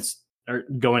when moments are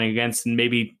going against. And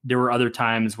maybe there were other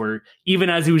times where even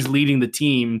as he was leading the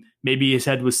team, maybe his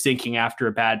head was sinking after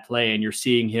a bad play, and you're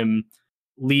seeing him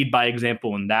lead by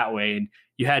example in that way. And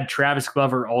you had Travis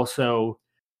Glover also.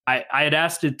 I had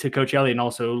asked it to Coach Elliott and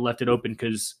also left it open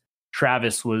because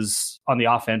Travis was on the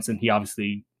offense, and he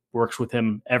obviously works with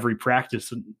him every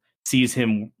practice and sees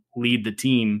him lead the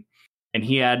team. And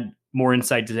he had more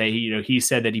insight to say, he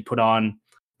said that he put on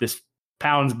this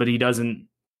pounds, but he doesn't,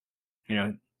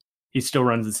 he still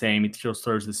runs the same. He still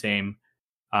throws the same.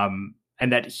 And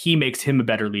that he makes him a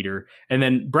better leader. And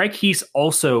then Bryce Heese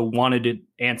also wanted to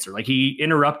answer. Like, he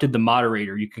interrupted the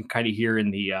moderator. You can kind of hear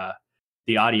in the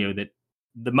audio that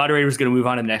the moderator was going to move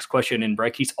on to the next question. And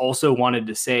Bryce Heese also wanted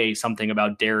to say something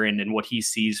about Darren and what he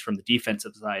sees from the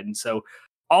defensive side. And so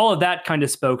all of that kind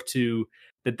of spoke to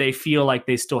that they feel like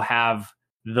they still have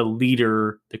the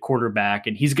leader, the quarterback,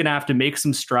 and he's going to have to make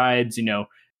some strides,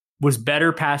 was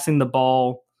better passing the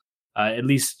ball, at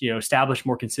least, establish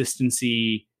more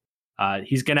consistency.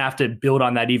 He's going to have to build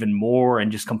on that even more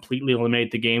and just completely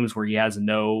eliminate the games where he has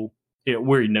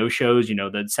where he no-shows,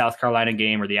 the South Carolina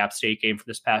game or the App State game for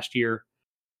this past year.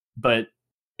 But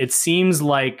it seems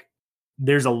like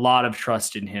there's a lot of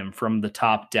trust in him from the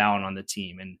top down on the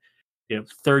team. And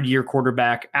third-year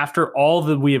quarterback, after all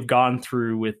that we have gone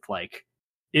through with, like,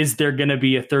 is there going to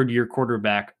be a third-year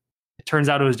quarterback? It turns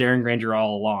out it was Darren Granger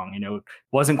all along. It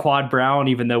wasn't Quad Brown,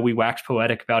 even though we waxed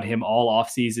poetic about him all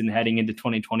offseason heading into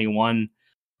 2021.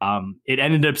 It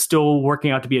ended up still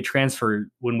working out to be a transfer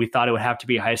when we thought it would have to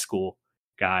be a high school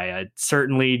guy.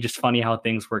 Certainly just funny how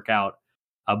things work out.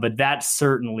 But that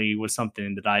certainly was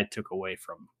something that I took away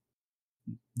from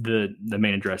the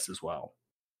main address as well.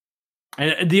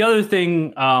 And the other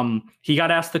thing, he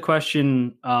got asked the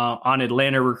question on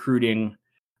Atlanta recruiting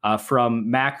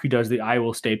from Mac, who does the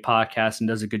Iowa State podcast and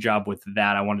does a good job with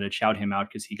that. I wanted to shout him out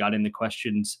because he got in the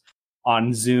questions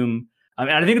on Zoom. And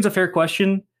I think it's a fair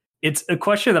question. It's a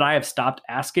question that I have stopped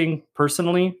asking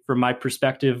personally from my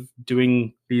perspective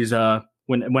doing these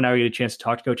when I get a chance to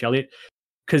talk to Coach Elliott,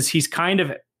 because he's kind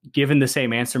of given the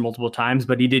same answer multiple times,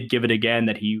 but he did give it again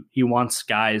that he wants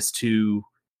guys to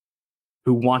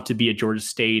who want to be at Georgia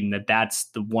State, and that's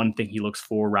the one thing he looks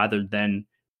for rather than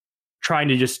trying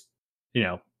to just,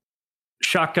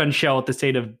 shotgun shell at the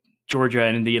state of Georgia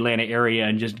and in the Atlanta area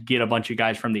and just get a bunch of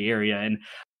guys from the area. And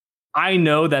I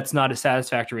know that's not a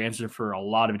satisfactory answer for a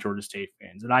lot of Georgia State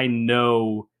fans. And I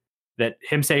know that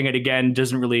him saying it again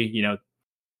doesn't really,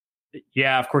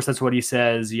 yeah, of course, that's what he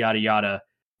says, yada, yada.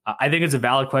 I think it's a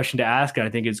valid question to ask, and I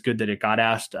think it's good that it got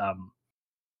asked.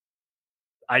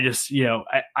 I just,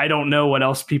 I don't know what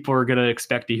else people are going to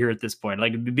expect to hear at this point.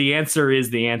 Like, the answer is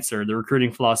the answer. The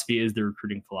recruiting philosophy is the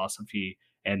recruiting philosophy.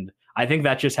 And I think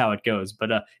that's just how it goes.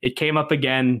 But it came up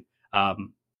again.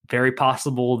 Very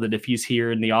possible that if he's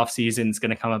here in the offseason, it's going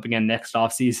to come up again next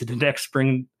offseason, the next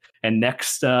spring, and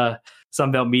next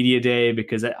Sunbelt Media Day,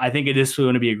 because I think it is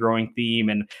going to be a growing theme.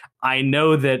 And I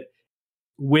know that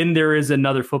when there is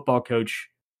another football coach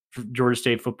for Georgia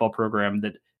State football program,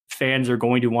 that fans are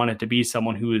going to want it to be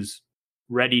someone who is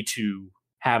ready to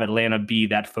have Atlanta be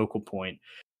that focal point.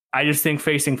 I just think,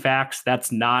 facing facts,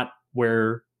 that's not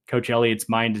where Coach Elliott's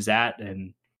mind is at.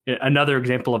 And another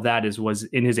example of that was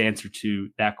in his answer to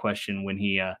that question when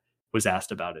he was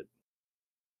asked about it.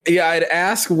 Yeah, I'd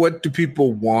ask, what do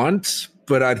people want?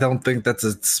 But I don't think that's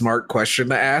a smart question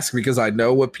to ask, because I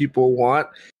know what people want.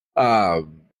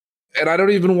 And I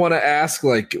don't even want to ask,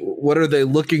 like, what are they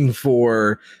looking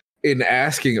for in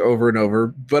asking over and over.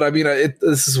 But I mean,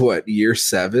 this is what, year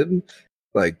 7?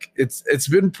 Like, it's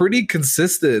been pretty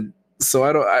consistent. So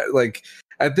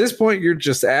at this point, you're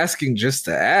just asking just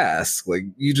to ask. Like,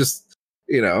 you just,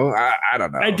 I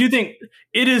don't know. I do think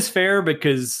it is fair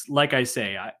because, like I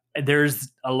say,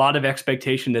 there's a lot of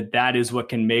expectation that is what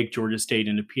can make Georgia State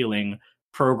an appealing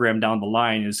program down the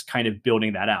line, is kind of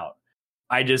building that out.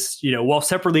 I just, while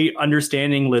separately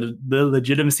understanding the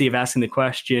legitimacy of asking the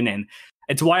question, and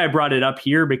it's why I brought it up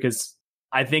here, because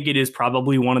I think it is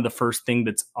probably one of the first thing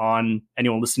that's on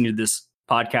anyone listening to this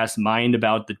podcast mind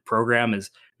about the program, is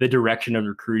the direction of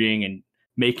recruiting and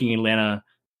making Atlanta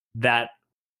that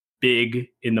big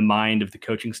in the mind of the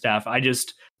coaching staff. I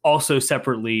just also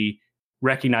separately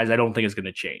recognize I don't think it's going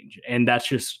to change. And that's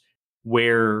just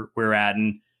where we're at.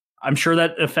 And I'm sure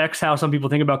that affects how some people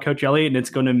think about Coach Elliott, and it's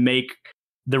going to make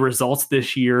the results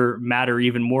this year matter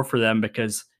even more for them,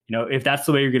 because, if that's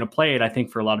the way you're going to play it, I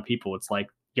think for a lot of people, it's like,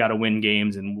 you got to win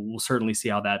games, and we'll certainly see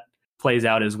how that plays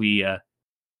out as we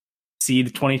see the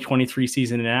 2023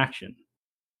 season in action.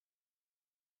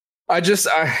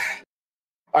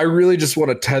 I really just want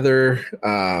to tether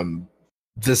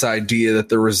this idea that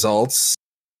the results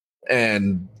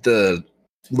and the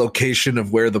location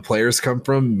of where the players come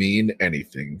from mean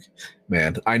anything,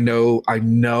 man. I know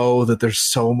that there's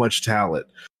so much talent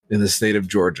in the state of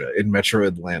Georgia, in Metro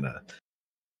Atlanta.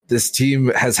 This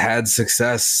team has had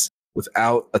success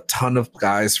without a ton of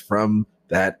guys from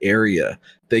that area.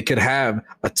 They could have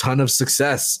a ton of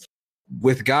success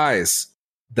with guys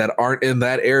that aren't in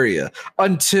that area,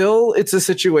 until it's a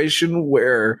situation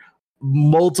where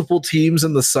multiple teams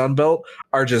in the Sun Belt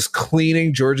are just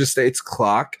cleaning Georgia State's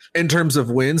clock in terms of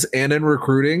wins and in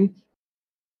recruiting.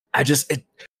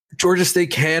 Georgia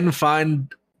State can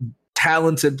find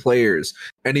talented players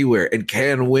anywhere and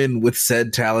can win with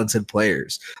said talented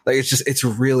players. Like, it's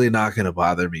really not going to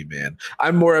bother me, man.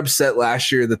 I'm more upset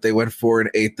last year that they went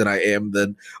 4-8 than I am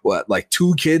than like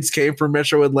 2 kids came from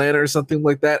Metro Atlanta or something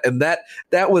like that. And that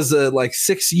was a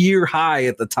 6-year high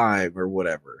at the time or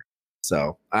whatever.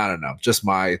 So I don't know, just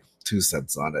my 2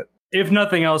 cents on it. If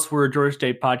nothing else, we're a Georgia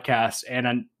State podcast,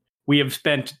 and we have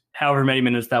spent however many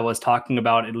minutes that was talking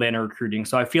about Atlanta recruiting.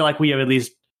 So I feel like we have at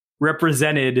least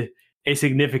represented a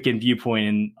significant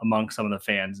viewpoint among some of the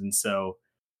fans. And so,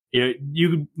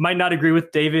 you might not agree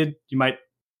with David. You might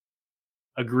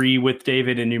agree with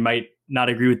David, and you might not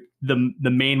agree with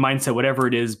the main mindset, whatever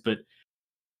it is. But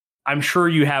I'm sure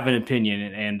you have an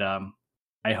opinion, and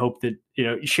I hope that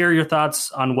you share your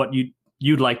thoughts on what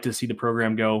you'd like to see the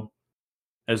program go,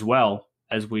 as well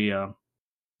as we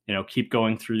keep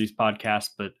going through these podcasts.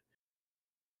 But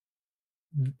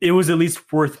it was at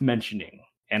least worth mentioning.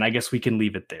 And I guess we can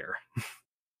leave it there.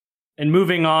 And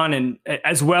moving on, and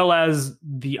as well as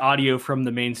the audio from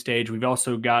the main stage, we've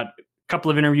also got a couple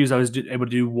of interviews I was able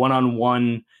to do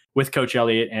one-on-one with Coach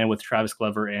Elliott and with Travis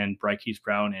Glover and Bryce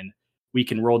Brown, and we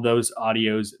can roll those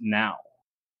audios now.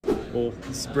 Well,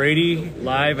 it's Brady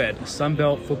live at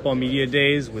Sunbelt Football Media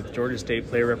Days with Georgia State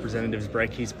player representatives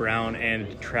Bryce Brown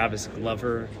and Travis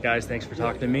Glover. Guys, thanks for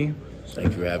talking to me.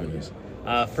 Thank you for having us.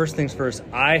 First things first,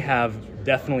 I have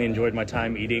definitely enjoyed my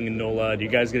time eating in NOLA. Do you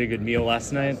guys get a good meal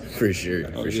last night? For sure.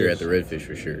 For sure at the Redfish,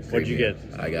 for sure. What'd you get?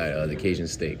 I got the Cajun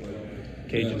steak.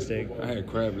 Cajun steak. I had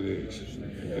crab legs.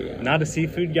 Not a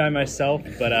seafood guy myself,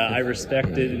 but I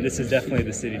respect it, and this is definitely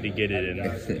the city to get it in.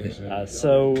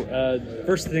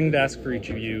 First thing to ask for each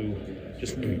of you,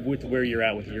 just with where you're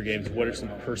at with your games, what are some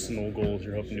personal goals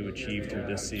you're hoping to achieve through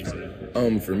this season?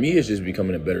 For me, it's just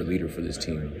becoming a better leader for this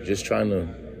team. Just trying to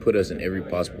put us in every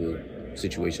possible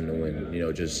situation to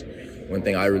win. Just one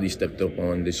thing I really stepped up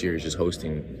on this year is just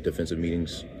hosting defensive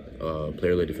meetings,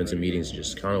 player-led defensive meetings,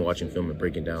 just kind of watching film and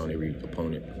breaking down every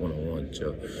opponent one-on-one.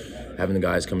 So having the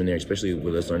guys come in there, especially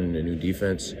with us learning the new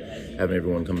defense, having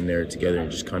everyone come in there together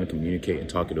and just kind of communicate and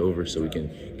talk it over so we can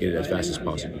get it as fast as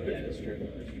possible.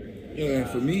 Yeah, and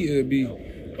for me, it'd be,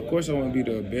 of course, I want to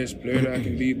be the best player that I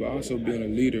can be, but also being a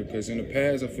leader. Because in the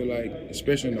past, I feel like,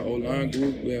 especially in the O-line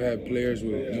group, we have had players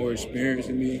with more experience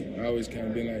than me. I always kind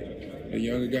of been like the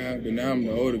younger guy, but now I'm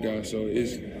the older guy. So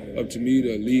it's up to me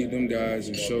to lead them guys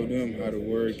and show them how to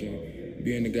work and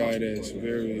being the guy that's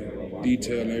very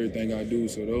detailed in everything I do,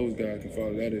 so those guys can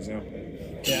follow that example.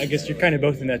 Yeah, I guess you're kind of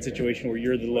both in that situation where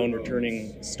you're the lone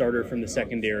returning starter from the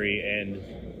secondary and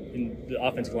in the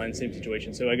offensive line, same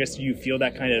situation. So I guess you feel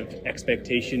that kind of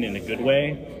expectation in a good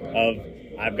way of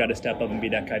I've got to step up and be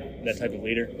that type of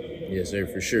leader. Yes, sir,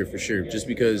 for sure. Just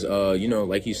because,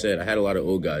 like you said, I had a lot of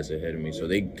old guys ahead of me, so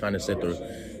they kind of set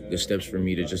the steps for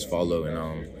me to just follow.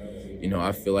 And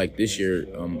I feel like this year,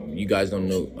 you guys don't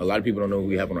know. A lot of people don't know who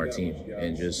we have on our team,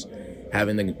 and just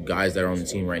having the guys that are on the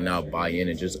team right now buy in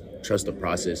and just trust the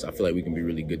process, I feel like we can be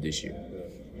really good this year.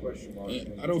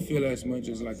 I don't feel as much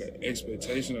as like an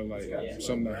expectation of like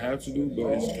something I have to do,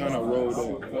 but it's kind of rolled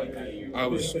up. I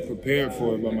was prepared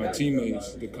for it by my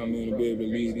teammates to come in and be able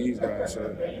to lead these guys.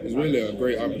 So it's really a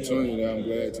great opportunity that I'm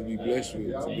glad to be blessed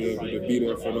with, to be able to be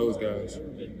there for those guys.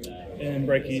 And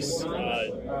Bryce,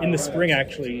 in the spring,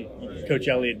 actually, Coach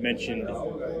Elliott mentioned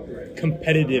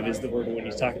competitive is the word when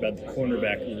he's talking about the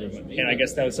cornerback room. And I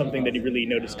guess that was something that he really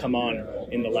noticed come on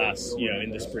in the last, in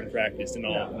the spring practice and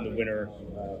all in the winter.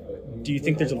 Do you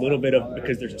think there's a little bit of,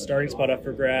 because there's a starting spot up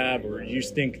for grab, or do you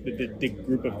just think that the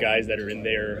group of guys that are in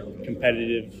there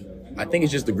competitive? I think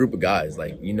it's just a group of guys.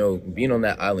 Like, being on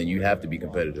that island, you have to be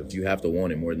competitive. You have to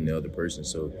want it more than the other person.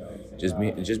 So just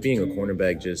being a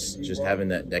cornerback, just having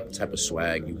that type of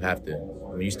swag, you have to,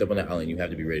 when you step on that island, you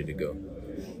have to be ready to go.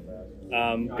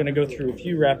 I'm going to go through a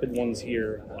few rapid ones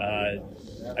here.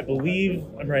 I believe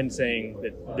I'm right in saying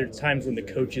that there's times when the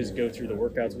coaches go through the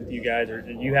workouts with you guys, or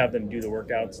you have them do the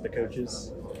workouts, the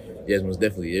coaches? Yes, most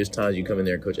definitely. There's times you come in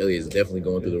there, Coach Elliott is definitely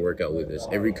going through the workout with us.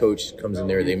 Every coach comes in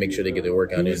there, they make sure they get their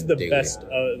workout in. Who's the daily. best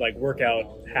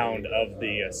workout hound of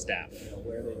the staff?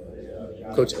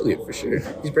 Coach Elliott, for sure.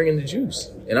 He's bringing the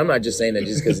juice. And I'm not just saying that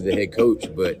just because he's the head coach,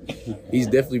 but he's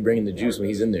definitely bringing the juice when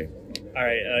he's in there. All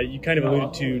right, you kind of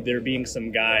alluded to there being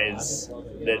some guys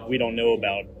that we don't know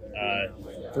about.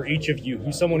 For each of you,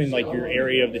 who's someone in your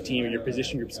area of the team or your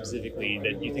position group specifically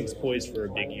that you think is poised for a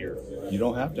big year? You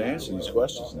don't have to answer these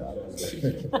questions now.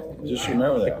 Just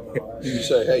remember that. You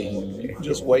say, hey, you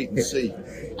just wait and see.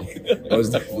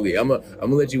 Most definitely. I'm gonna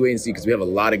let you wait and see because we have a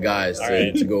lot of guys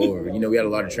to go over. We had a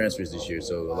lot of transfers this year,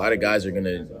 so a lot of guys are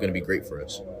gonna be great for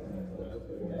us.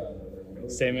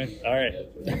 Statement. All right.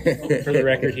 For the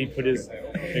record, he put his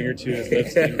finger to his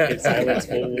lips and gave silence.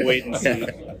 We'll wait and see.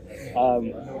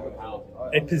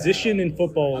 A position in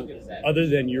football other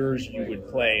than yours you would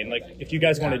play, and if you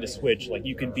guys wanted to switch,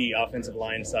 you could be offensive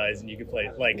line size and you could play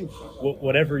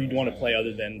whatever you'd want to play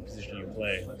other than the position you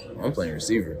play. I'm playing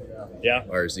receiver. Yeah,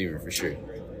 our receiver for sure.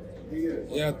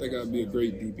 Yeah, I think I'd be a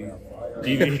great DB.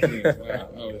 DB.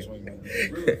 I always want to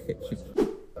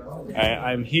be.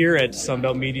 I'm here at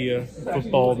Sunbelt Media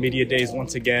Football Media Days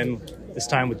once again, this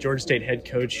time with Georgia State head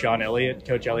coach Sean Elliott.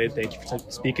 Coach Elliott, thanks for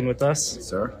speaking with us. Yes,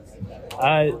 sir.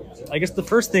 I guess the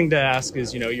first thing to ask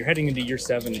is, you're heading into year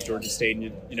 7 at Georgia State,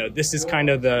 and this is kind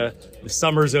of the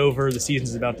summer's over, the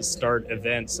season's about to start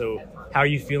event. So how are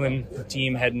you feeling the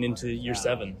team heading into year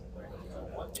 7?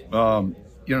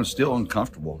 Still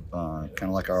uncomfortable, kind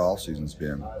of like our off season's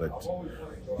been, but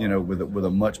with a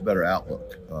much better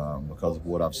outlook because of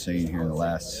what I've seen here in the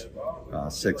last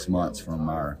 6 months from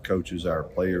our coaches, our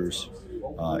players,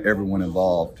 everyone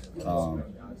involved.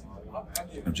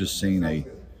 I've just seen a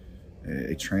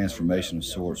transformation of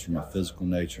sorts from a physical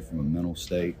nature, from a mental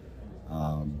state.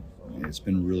 It's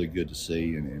been really good to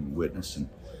see and witness, and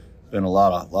been a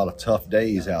lot of tough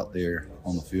days out there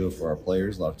on the field for our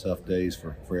players, a lot of tough days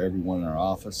for everyone in our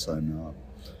office, and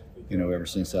ever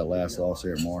since that last loss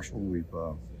there at Marshall, we've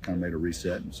kind of made a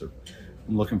reset, and so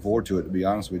I'm looking forward to it, to be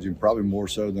honest with you, probably more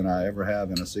so than I ever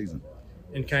have in a season.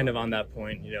 And kind of on that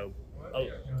point,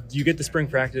 do you get the spring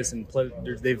practice and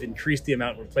they've increased the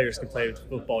amount where players can play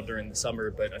football during the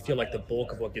summer, but I feel like the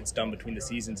bulk of what gets done between the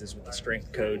seasons is with the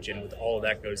strength coach and with all of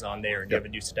that goes on there, and you have a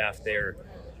new staff there.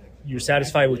 You're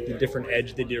satisfied with the different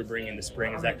edge that they're bringing in the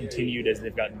spring? Has that continued as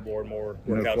they've gotten more and more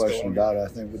workouts No question going? about it. I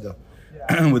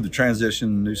think with the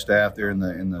transition, new staff there in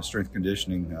the strength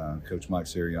conditioning, Coach Mike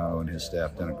Siriano and his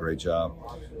staff done a great job.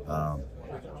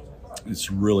 It's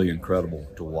really incredible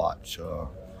to watch.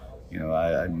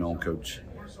 I've known Coach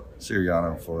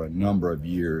Siriano for a number of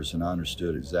years, and I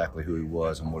understood exactly who he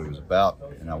was and what he was about,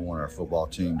 and I want our football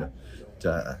team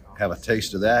to have a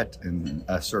taste of that, and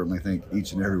I certainly think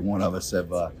each and every one of us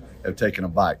have taken a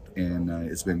bite, and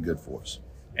it's been good for us.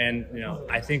 And,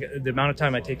 I think the amount of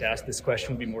time I take to ask this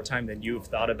question will be more time than you've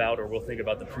thought about or will think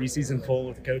about the preseason poll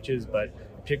with the coaches,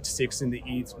 but picked 6 in the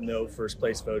East, no first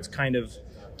place votes. Kind of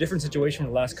different situation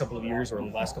in the last couple of years,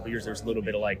 there's a little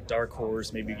bit of like dark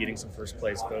horse, maybe getting some first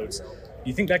place votes. Do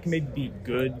you think that can maybe be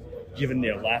good given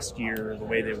last year, the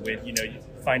way they went, you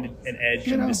find an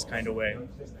edge in this kind of way?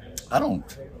 I don't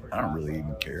really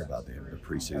even care about the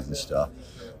preseason stuff.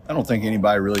 I don't think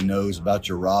anybody really knows about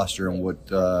your roster and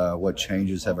what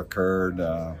changes have occurred.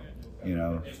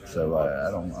 So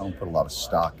I don't put a lot of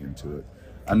stock into it.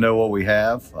 I know what we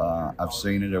have. I've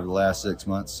seen it over the last 6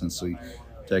 months since we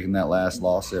taken that last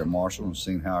loss there at Marshall and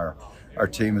seen how our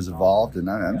team has evolved. And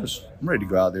I'm ready to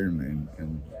go out there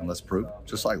and let's prove it,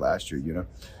 just like last year.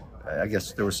 I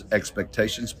guess there was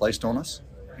expectations placed on us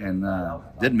and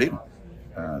didn't meet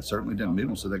them. Certainly didn't meet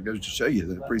them, so that goes to show you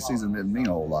that the preseason didn't mean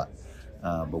a whole lot.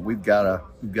 But we've got a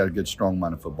good,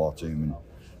 strong-minded football team and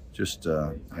just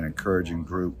an encouraging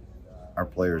group. Our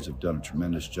players have done a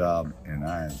tremendous job, and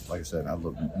like I said, I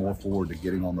look more forward to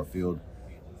getting on the field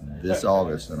this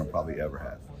August than I probably ever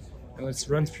have. And let's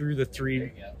run through the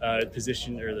 3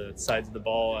 position or the sides of the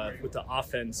ball. With the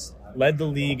offense, led the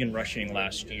league in rushing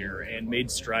last year and made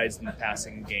strides in the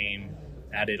passing game,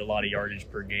 added a lot of yardage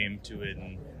per game to it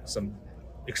and some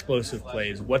explosive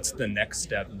plays. What's the next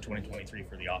step in 2023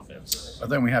 for the offense? I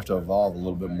think we have to evolve a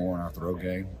little bit more in our throw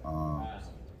game.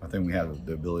 I think we have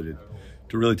the ability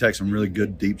to really take some really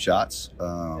good deep shots.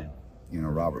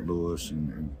 Robert Lewis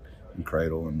and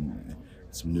Cradle and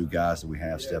some new guys that we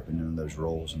have stepping into those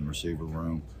roles in the receiver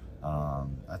room.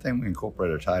 I think we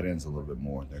incorporate our tight ends a little bit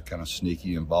more. They're kind of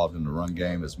sneaky, involved in the run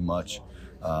game as much.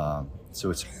 So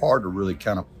it's hard to really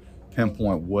kind of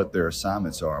pinpoint what their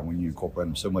assignments are when you incorporate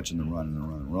them so much in the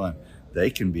run. They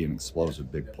can be an explosive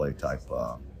big play type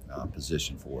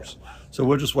position for us. So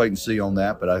we'll just wait and see on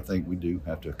that, but I think we do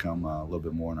have to come a little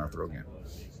bit more in our throw game.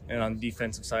 And on the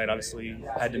defensive side, obviously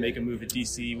had to make a move at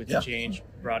DC with the change,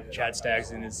 brought Chad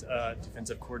Staggs in as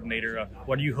defensive coordinator.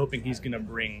 What are you hoping he's going to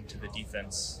bring to the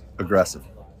defense? Aggressive.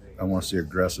 I want to see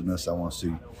aggressiveness. I want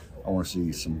to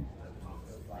see some.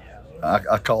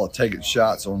 I call it taking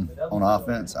shots on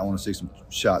offense. I want to see some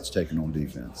shots taken on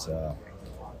defense.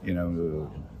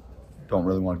 Don't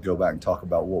really want to go back and talk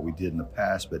about what we did in the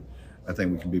past, but I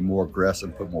think we can be more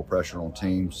aggressive, put more pressure on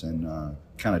teams, and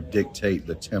kind of dictate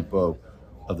the tempo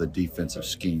of the defensive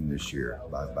scheme this year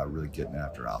by really getting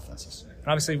after offenses.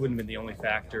 Obviously, it wouldn't have been the only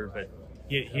factor, but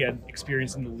he had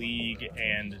experience in the league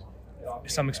and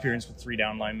some experience with 3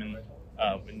 down linemen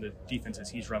in the defenses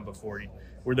he's run before.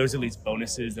 Were those at least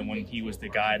bonuses? And when he was the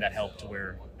guy that helped to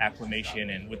where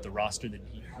acclimation and with the roster that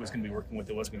he was going to be working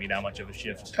with, it wasn't going to be that much of a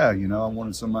shift? Yeah, I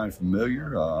wanted somebody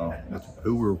familiar with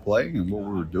who we were playing and what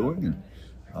we were doing. And,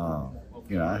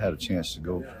 I had a chance to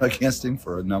go against him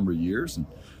for a number of years and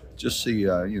just see,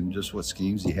 just what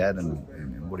schemes he had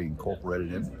and what he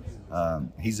incorporated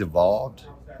in. He's evolved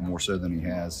more so than he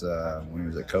has when he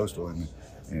was at Coastal.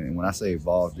 And when I say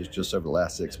evolved, it's just over the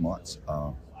last 6 months.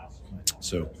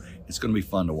 So it's going to be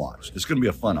fun to watch. It's going to be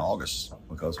a fun August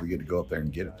because we get to go up there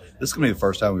and get it. This is going to be the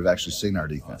first time we've actually seen our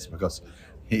defense because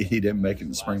he didn't make it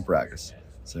in spring practice.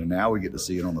 So now we get to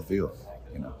see it on the field.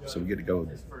 So we get to go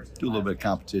do a little bit of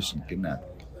competition, getting that.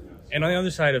 And on the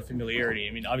other side of familiarity,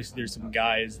 obviously there's some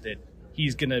guys that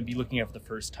he's going to be looking at for the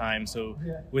first time. So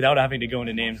without having to go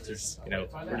into names, just,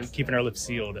 we're just keeping our lips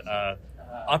sealed.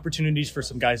 Opportunities for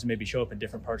some guys to maybe show up in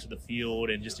different parts of the field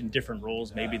and just in different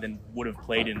roles maybe than would have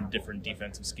played in different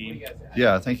defensive scheme.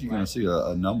 Yeah, I think you're going to see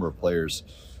a number of players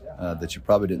that you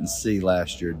probably didn't see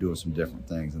last year doing some different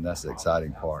things, and that's the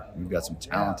exciting part. We've got some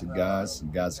talented guys,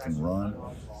 some guys that can run.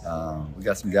 We've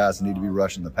got some guys that need to be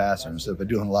rushing the passer instead of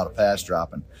doing a lot of pass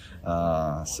dropping.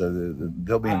 So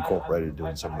they'll be incorporated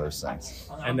doing some of those things.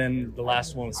 And then the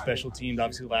last one with special teams,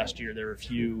 obviously last year there were a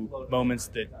few moments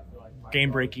that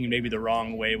game-breaking maybe the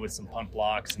wrong way with some punt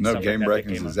blocks. And no,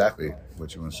 game-breaking is exactly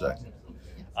what you want to say.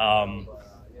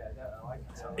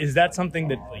 Is that something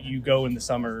that you go in the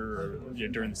summer or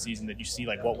during the season that you see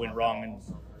like what went wrong and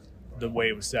the way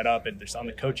it was set up, and there's on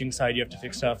the coaching side you have to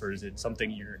fix stuff, or is it something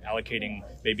you're allocating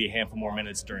maybe a handful more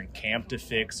minutes during camp to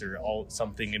fix, or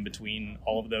something in between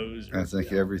all of those? I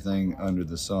think everything under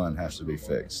the sun has to be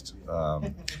fixed.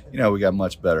 We got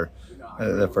much better.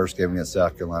 That first game against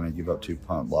South Carolina, give up 2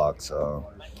 punt blocks.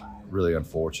 Really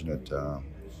unfortunate.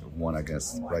 One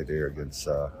against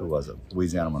who was it?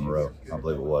 Louisiana Monroe, I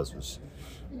believe it was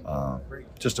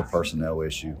just a personnel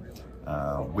issue.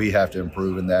 We have to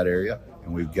improve in that area,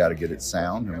 and we've got to get it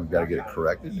sound, and we've got to get it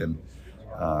corrected. And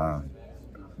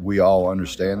we all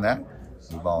understand that.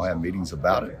 We've all had meetings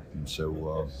about it, and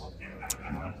so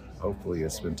hopefully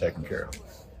it's been taken care of.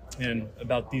 And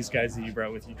about these guys that you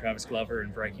brought with you, Travis Glover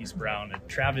and Bryce Brown. And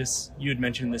Travis, you had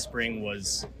mentioned this spring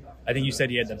I think you said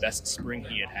he had the best spring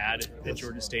he had at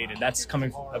Georgia State, and that's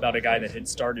coming about a guy that had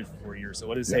started for 4 years. So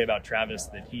what does it say about Travis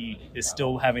that he is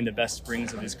still having the best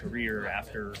springs of his career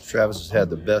after? Travis has had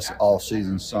the best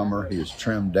all-season summer. He was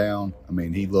trimmed down. I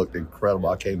mean, he looked incredible.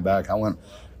 I came back. I went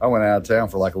out of town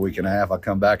for like a week and a half. I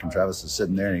come back, and Travis is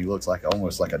sitting there, and he looks like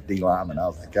almost like a D lineman. I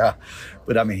was like, ah.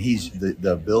 But, I mean, he's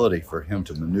the ability for him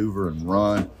to maneuver and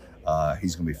run.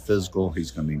 He's going to be physical,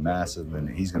 he's going to be massive, and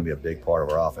he's going to be a big part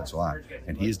of our offensive line.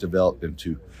 And he's developed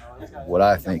into what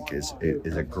I think is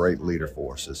a great leader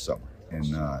for us this summer. And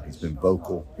he's been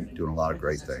vocal, doing a lot of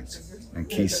great things. And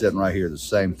Keith's sitting right here, the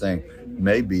same thing.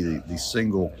 Maybe the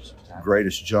single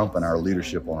greatest jump in our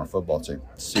leadership on our football team.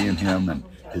 Seeing him and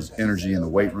his energy in the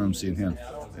weight room, seeing him,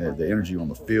 the energy on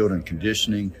the field and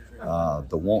conditioning,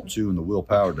 the want to and the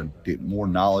willpower to get more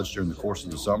knowledge during the course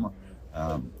of the summer.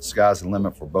 Sky's the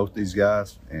limit for both these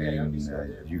guys, and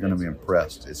you're going to be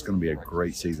impressed. It's going to be a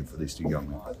great season for these two young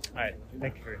men. All right.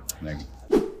 Thank you. Thank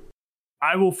you.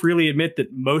 I will freely admit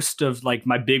that most of like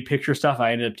my big picture stuff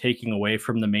I ended up taking away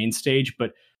from the main stage,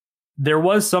 but there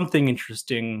was something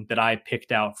interesting that I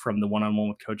picked out from the one-on-one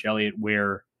with Coach Elliott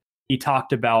where he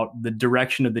talked about the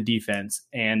direction of the defense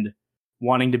and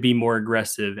wanting to be more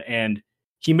aggressive. And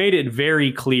he made it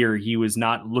very clear he was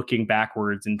not looking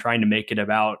backwards and trying to make it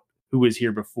about who was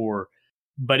here before,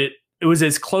 but it was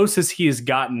as close as he has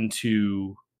gotten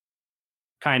to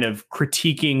kind of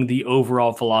critiquing the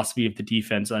overall philosophy of the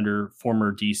defense under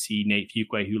former DC Nate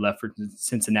Fuqua, who left for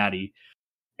Cincinnati.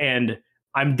 And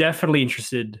I'm definitely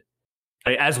interested,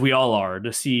 as we all are,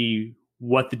 to see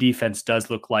what the defense does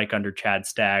look like under Chad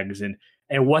Staggs and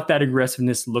what that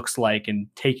aggressiveness looks like and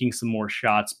taking some more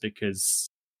shots, because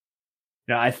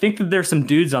I think that there's some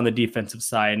dudes on the defensive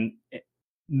side, and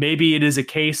maybe it is a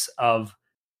case of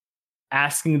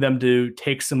asking them to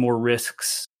take some more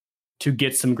risks to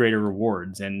get some greater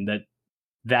rewards. And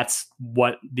that's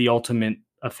what the ultimate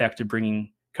effect of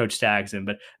bringing Coach Staggs in.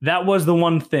 But that was the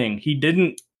one thing. He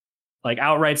didn't like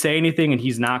outright say anything, and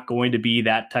he's not going to be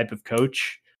that type of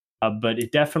coach. But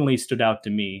it definitely stood out to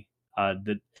me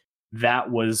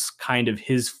that was kind of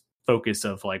his focus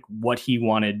of like what he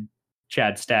wanted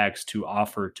Chad Staggs to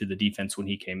offer to the defense when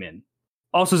he came in.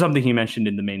 Also something he mentioned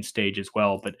in the main stage as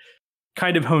well, but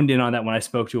kind of honed in on that when I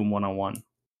spoke to him one-on-one.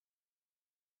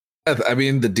 I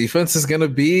mean, the defense is going to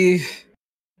be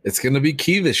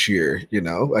key this year.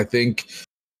 I think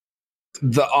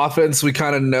the offense, we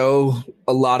kind of know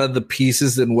a lot of the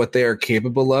pieces and what they are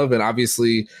capable of. And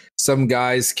obviously some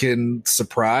guys can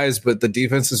surprise, but the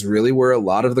defense is really where a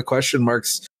lot of the question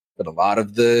marks that a lot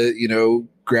of the,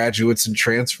 graduates and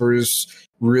transfers,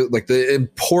 like the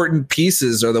important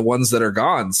pieces are the ones that are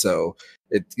gone. So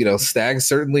Staggs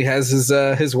certainly has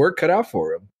his work cut out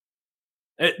for him.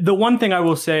 The one thing I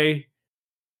will say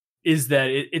is that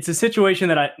it's a situation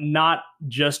that not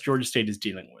just Georgia State is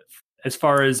dealing with as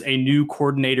far as a new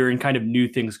coordinator and kind of new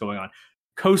things going on.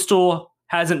 Coastal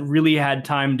hasn't really had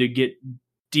time to get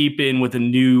deep in with a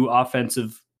new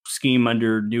offensive scheme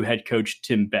under new head coach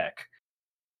Tim Beck.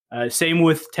 Same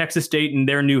with Texas State and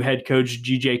their new head coach,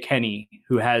 G.J. Kenny,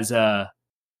 who has a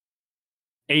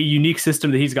unique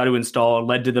system that he's got to install,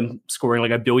 led to them scoring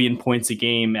like 1 billion points a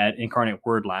game at Incarnate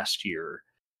Word last year.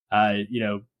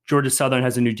 Georgia Southern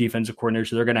has a new defensive coordinator,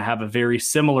 so they're going to have a very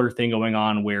similar thing going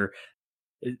on where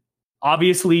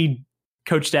obviously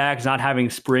Coach Staggs not having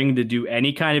spring to do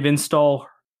any kind of install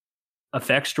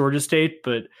affects Georgia State,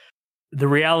 but the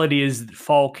reality is that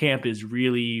fall camp is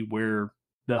really where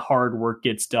the hard work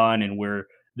gets done and where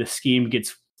the scheme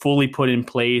gets fully put in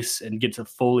place and gets a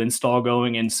full install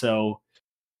going. And so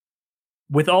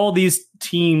with all these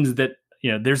teams that,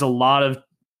 there's a lot of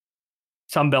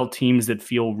Sunbelt teams that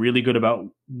feel really good about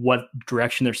what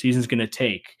direction their season is going to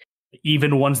take,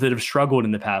 even ones that have struggled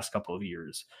in the past couple of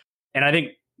years. And I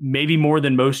think maybe more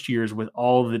than most years with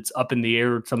all that's up in the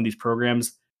air, some of these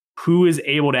programs, who is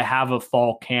able to have a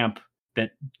fall camp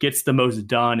that gets the most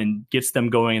done and gets them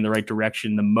going in the right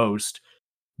direction the most,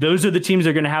 those are the teams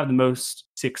that are going to have the most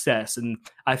success. And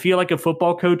I feel like a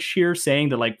football coach here saying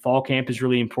that like fall camp is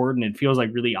really important and feels like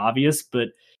really obvious, but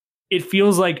it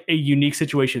feels like a unique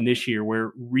situation this year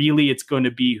where really it's going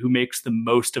to be who makes the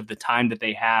most of the time that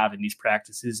they have in these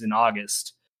practices in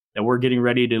August, that we're getting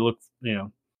ready to look, so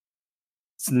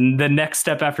the next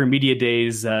step after media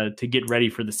days to get ready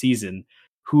for the season.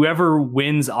 Whoever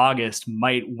wins August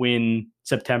might win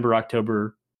September,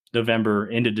 October, November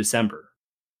into December.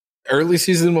 Early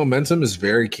season momentum is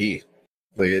very key.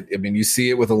 You see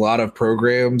it with a lot of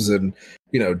programs, and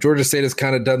Georgia State has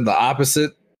kind of done the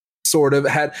opposite.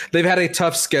 They've had a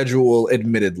tough schedule,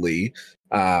 admittedly,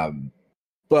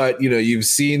 but you've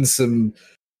seen some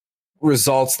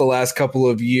results the last couple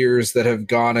of years that have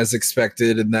gone as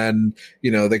expected, and then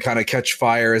they kind of catch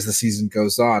fire as the season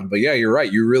goes on. But yeah, you're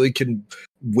right. You really can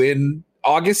win.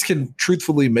 August can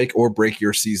truthfully make or break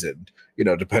your season,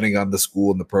 depending on the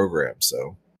school and the program.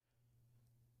 So.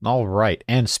 All right.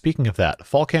 And speaking of that,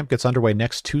 fall camp gets underway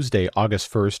next Tuesday,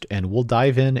 August 1st, and we'll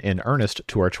dive in earnest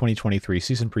to our 2023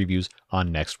 season previews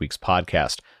on next week's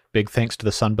podcast. Big thanks to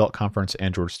the Sun Belt Conference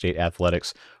and Georgia State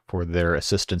Athletics for their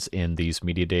assistance in these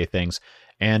media day things.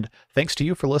 And thanks to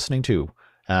you for listening too.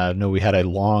 I know we had a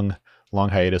long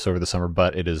hiatus over the summer,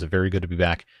 but it is very good to be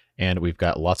back, and we've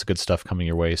got lots of good stuff coming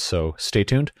your way. So stay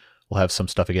tuned. We'll have some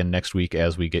stuff again next week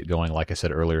as we get going, like I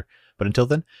said earlier. But until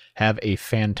then, have a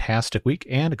fantastic week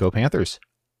and go Panthers.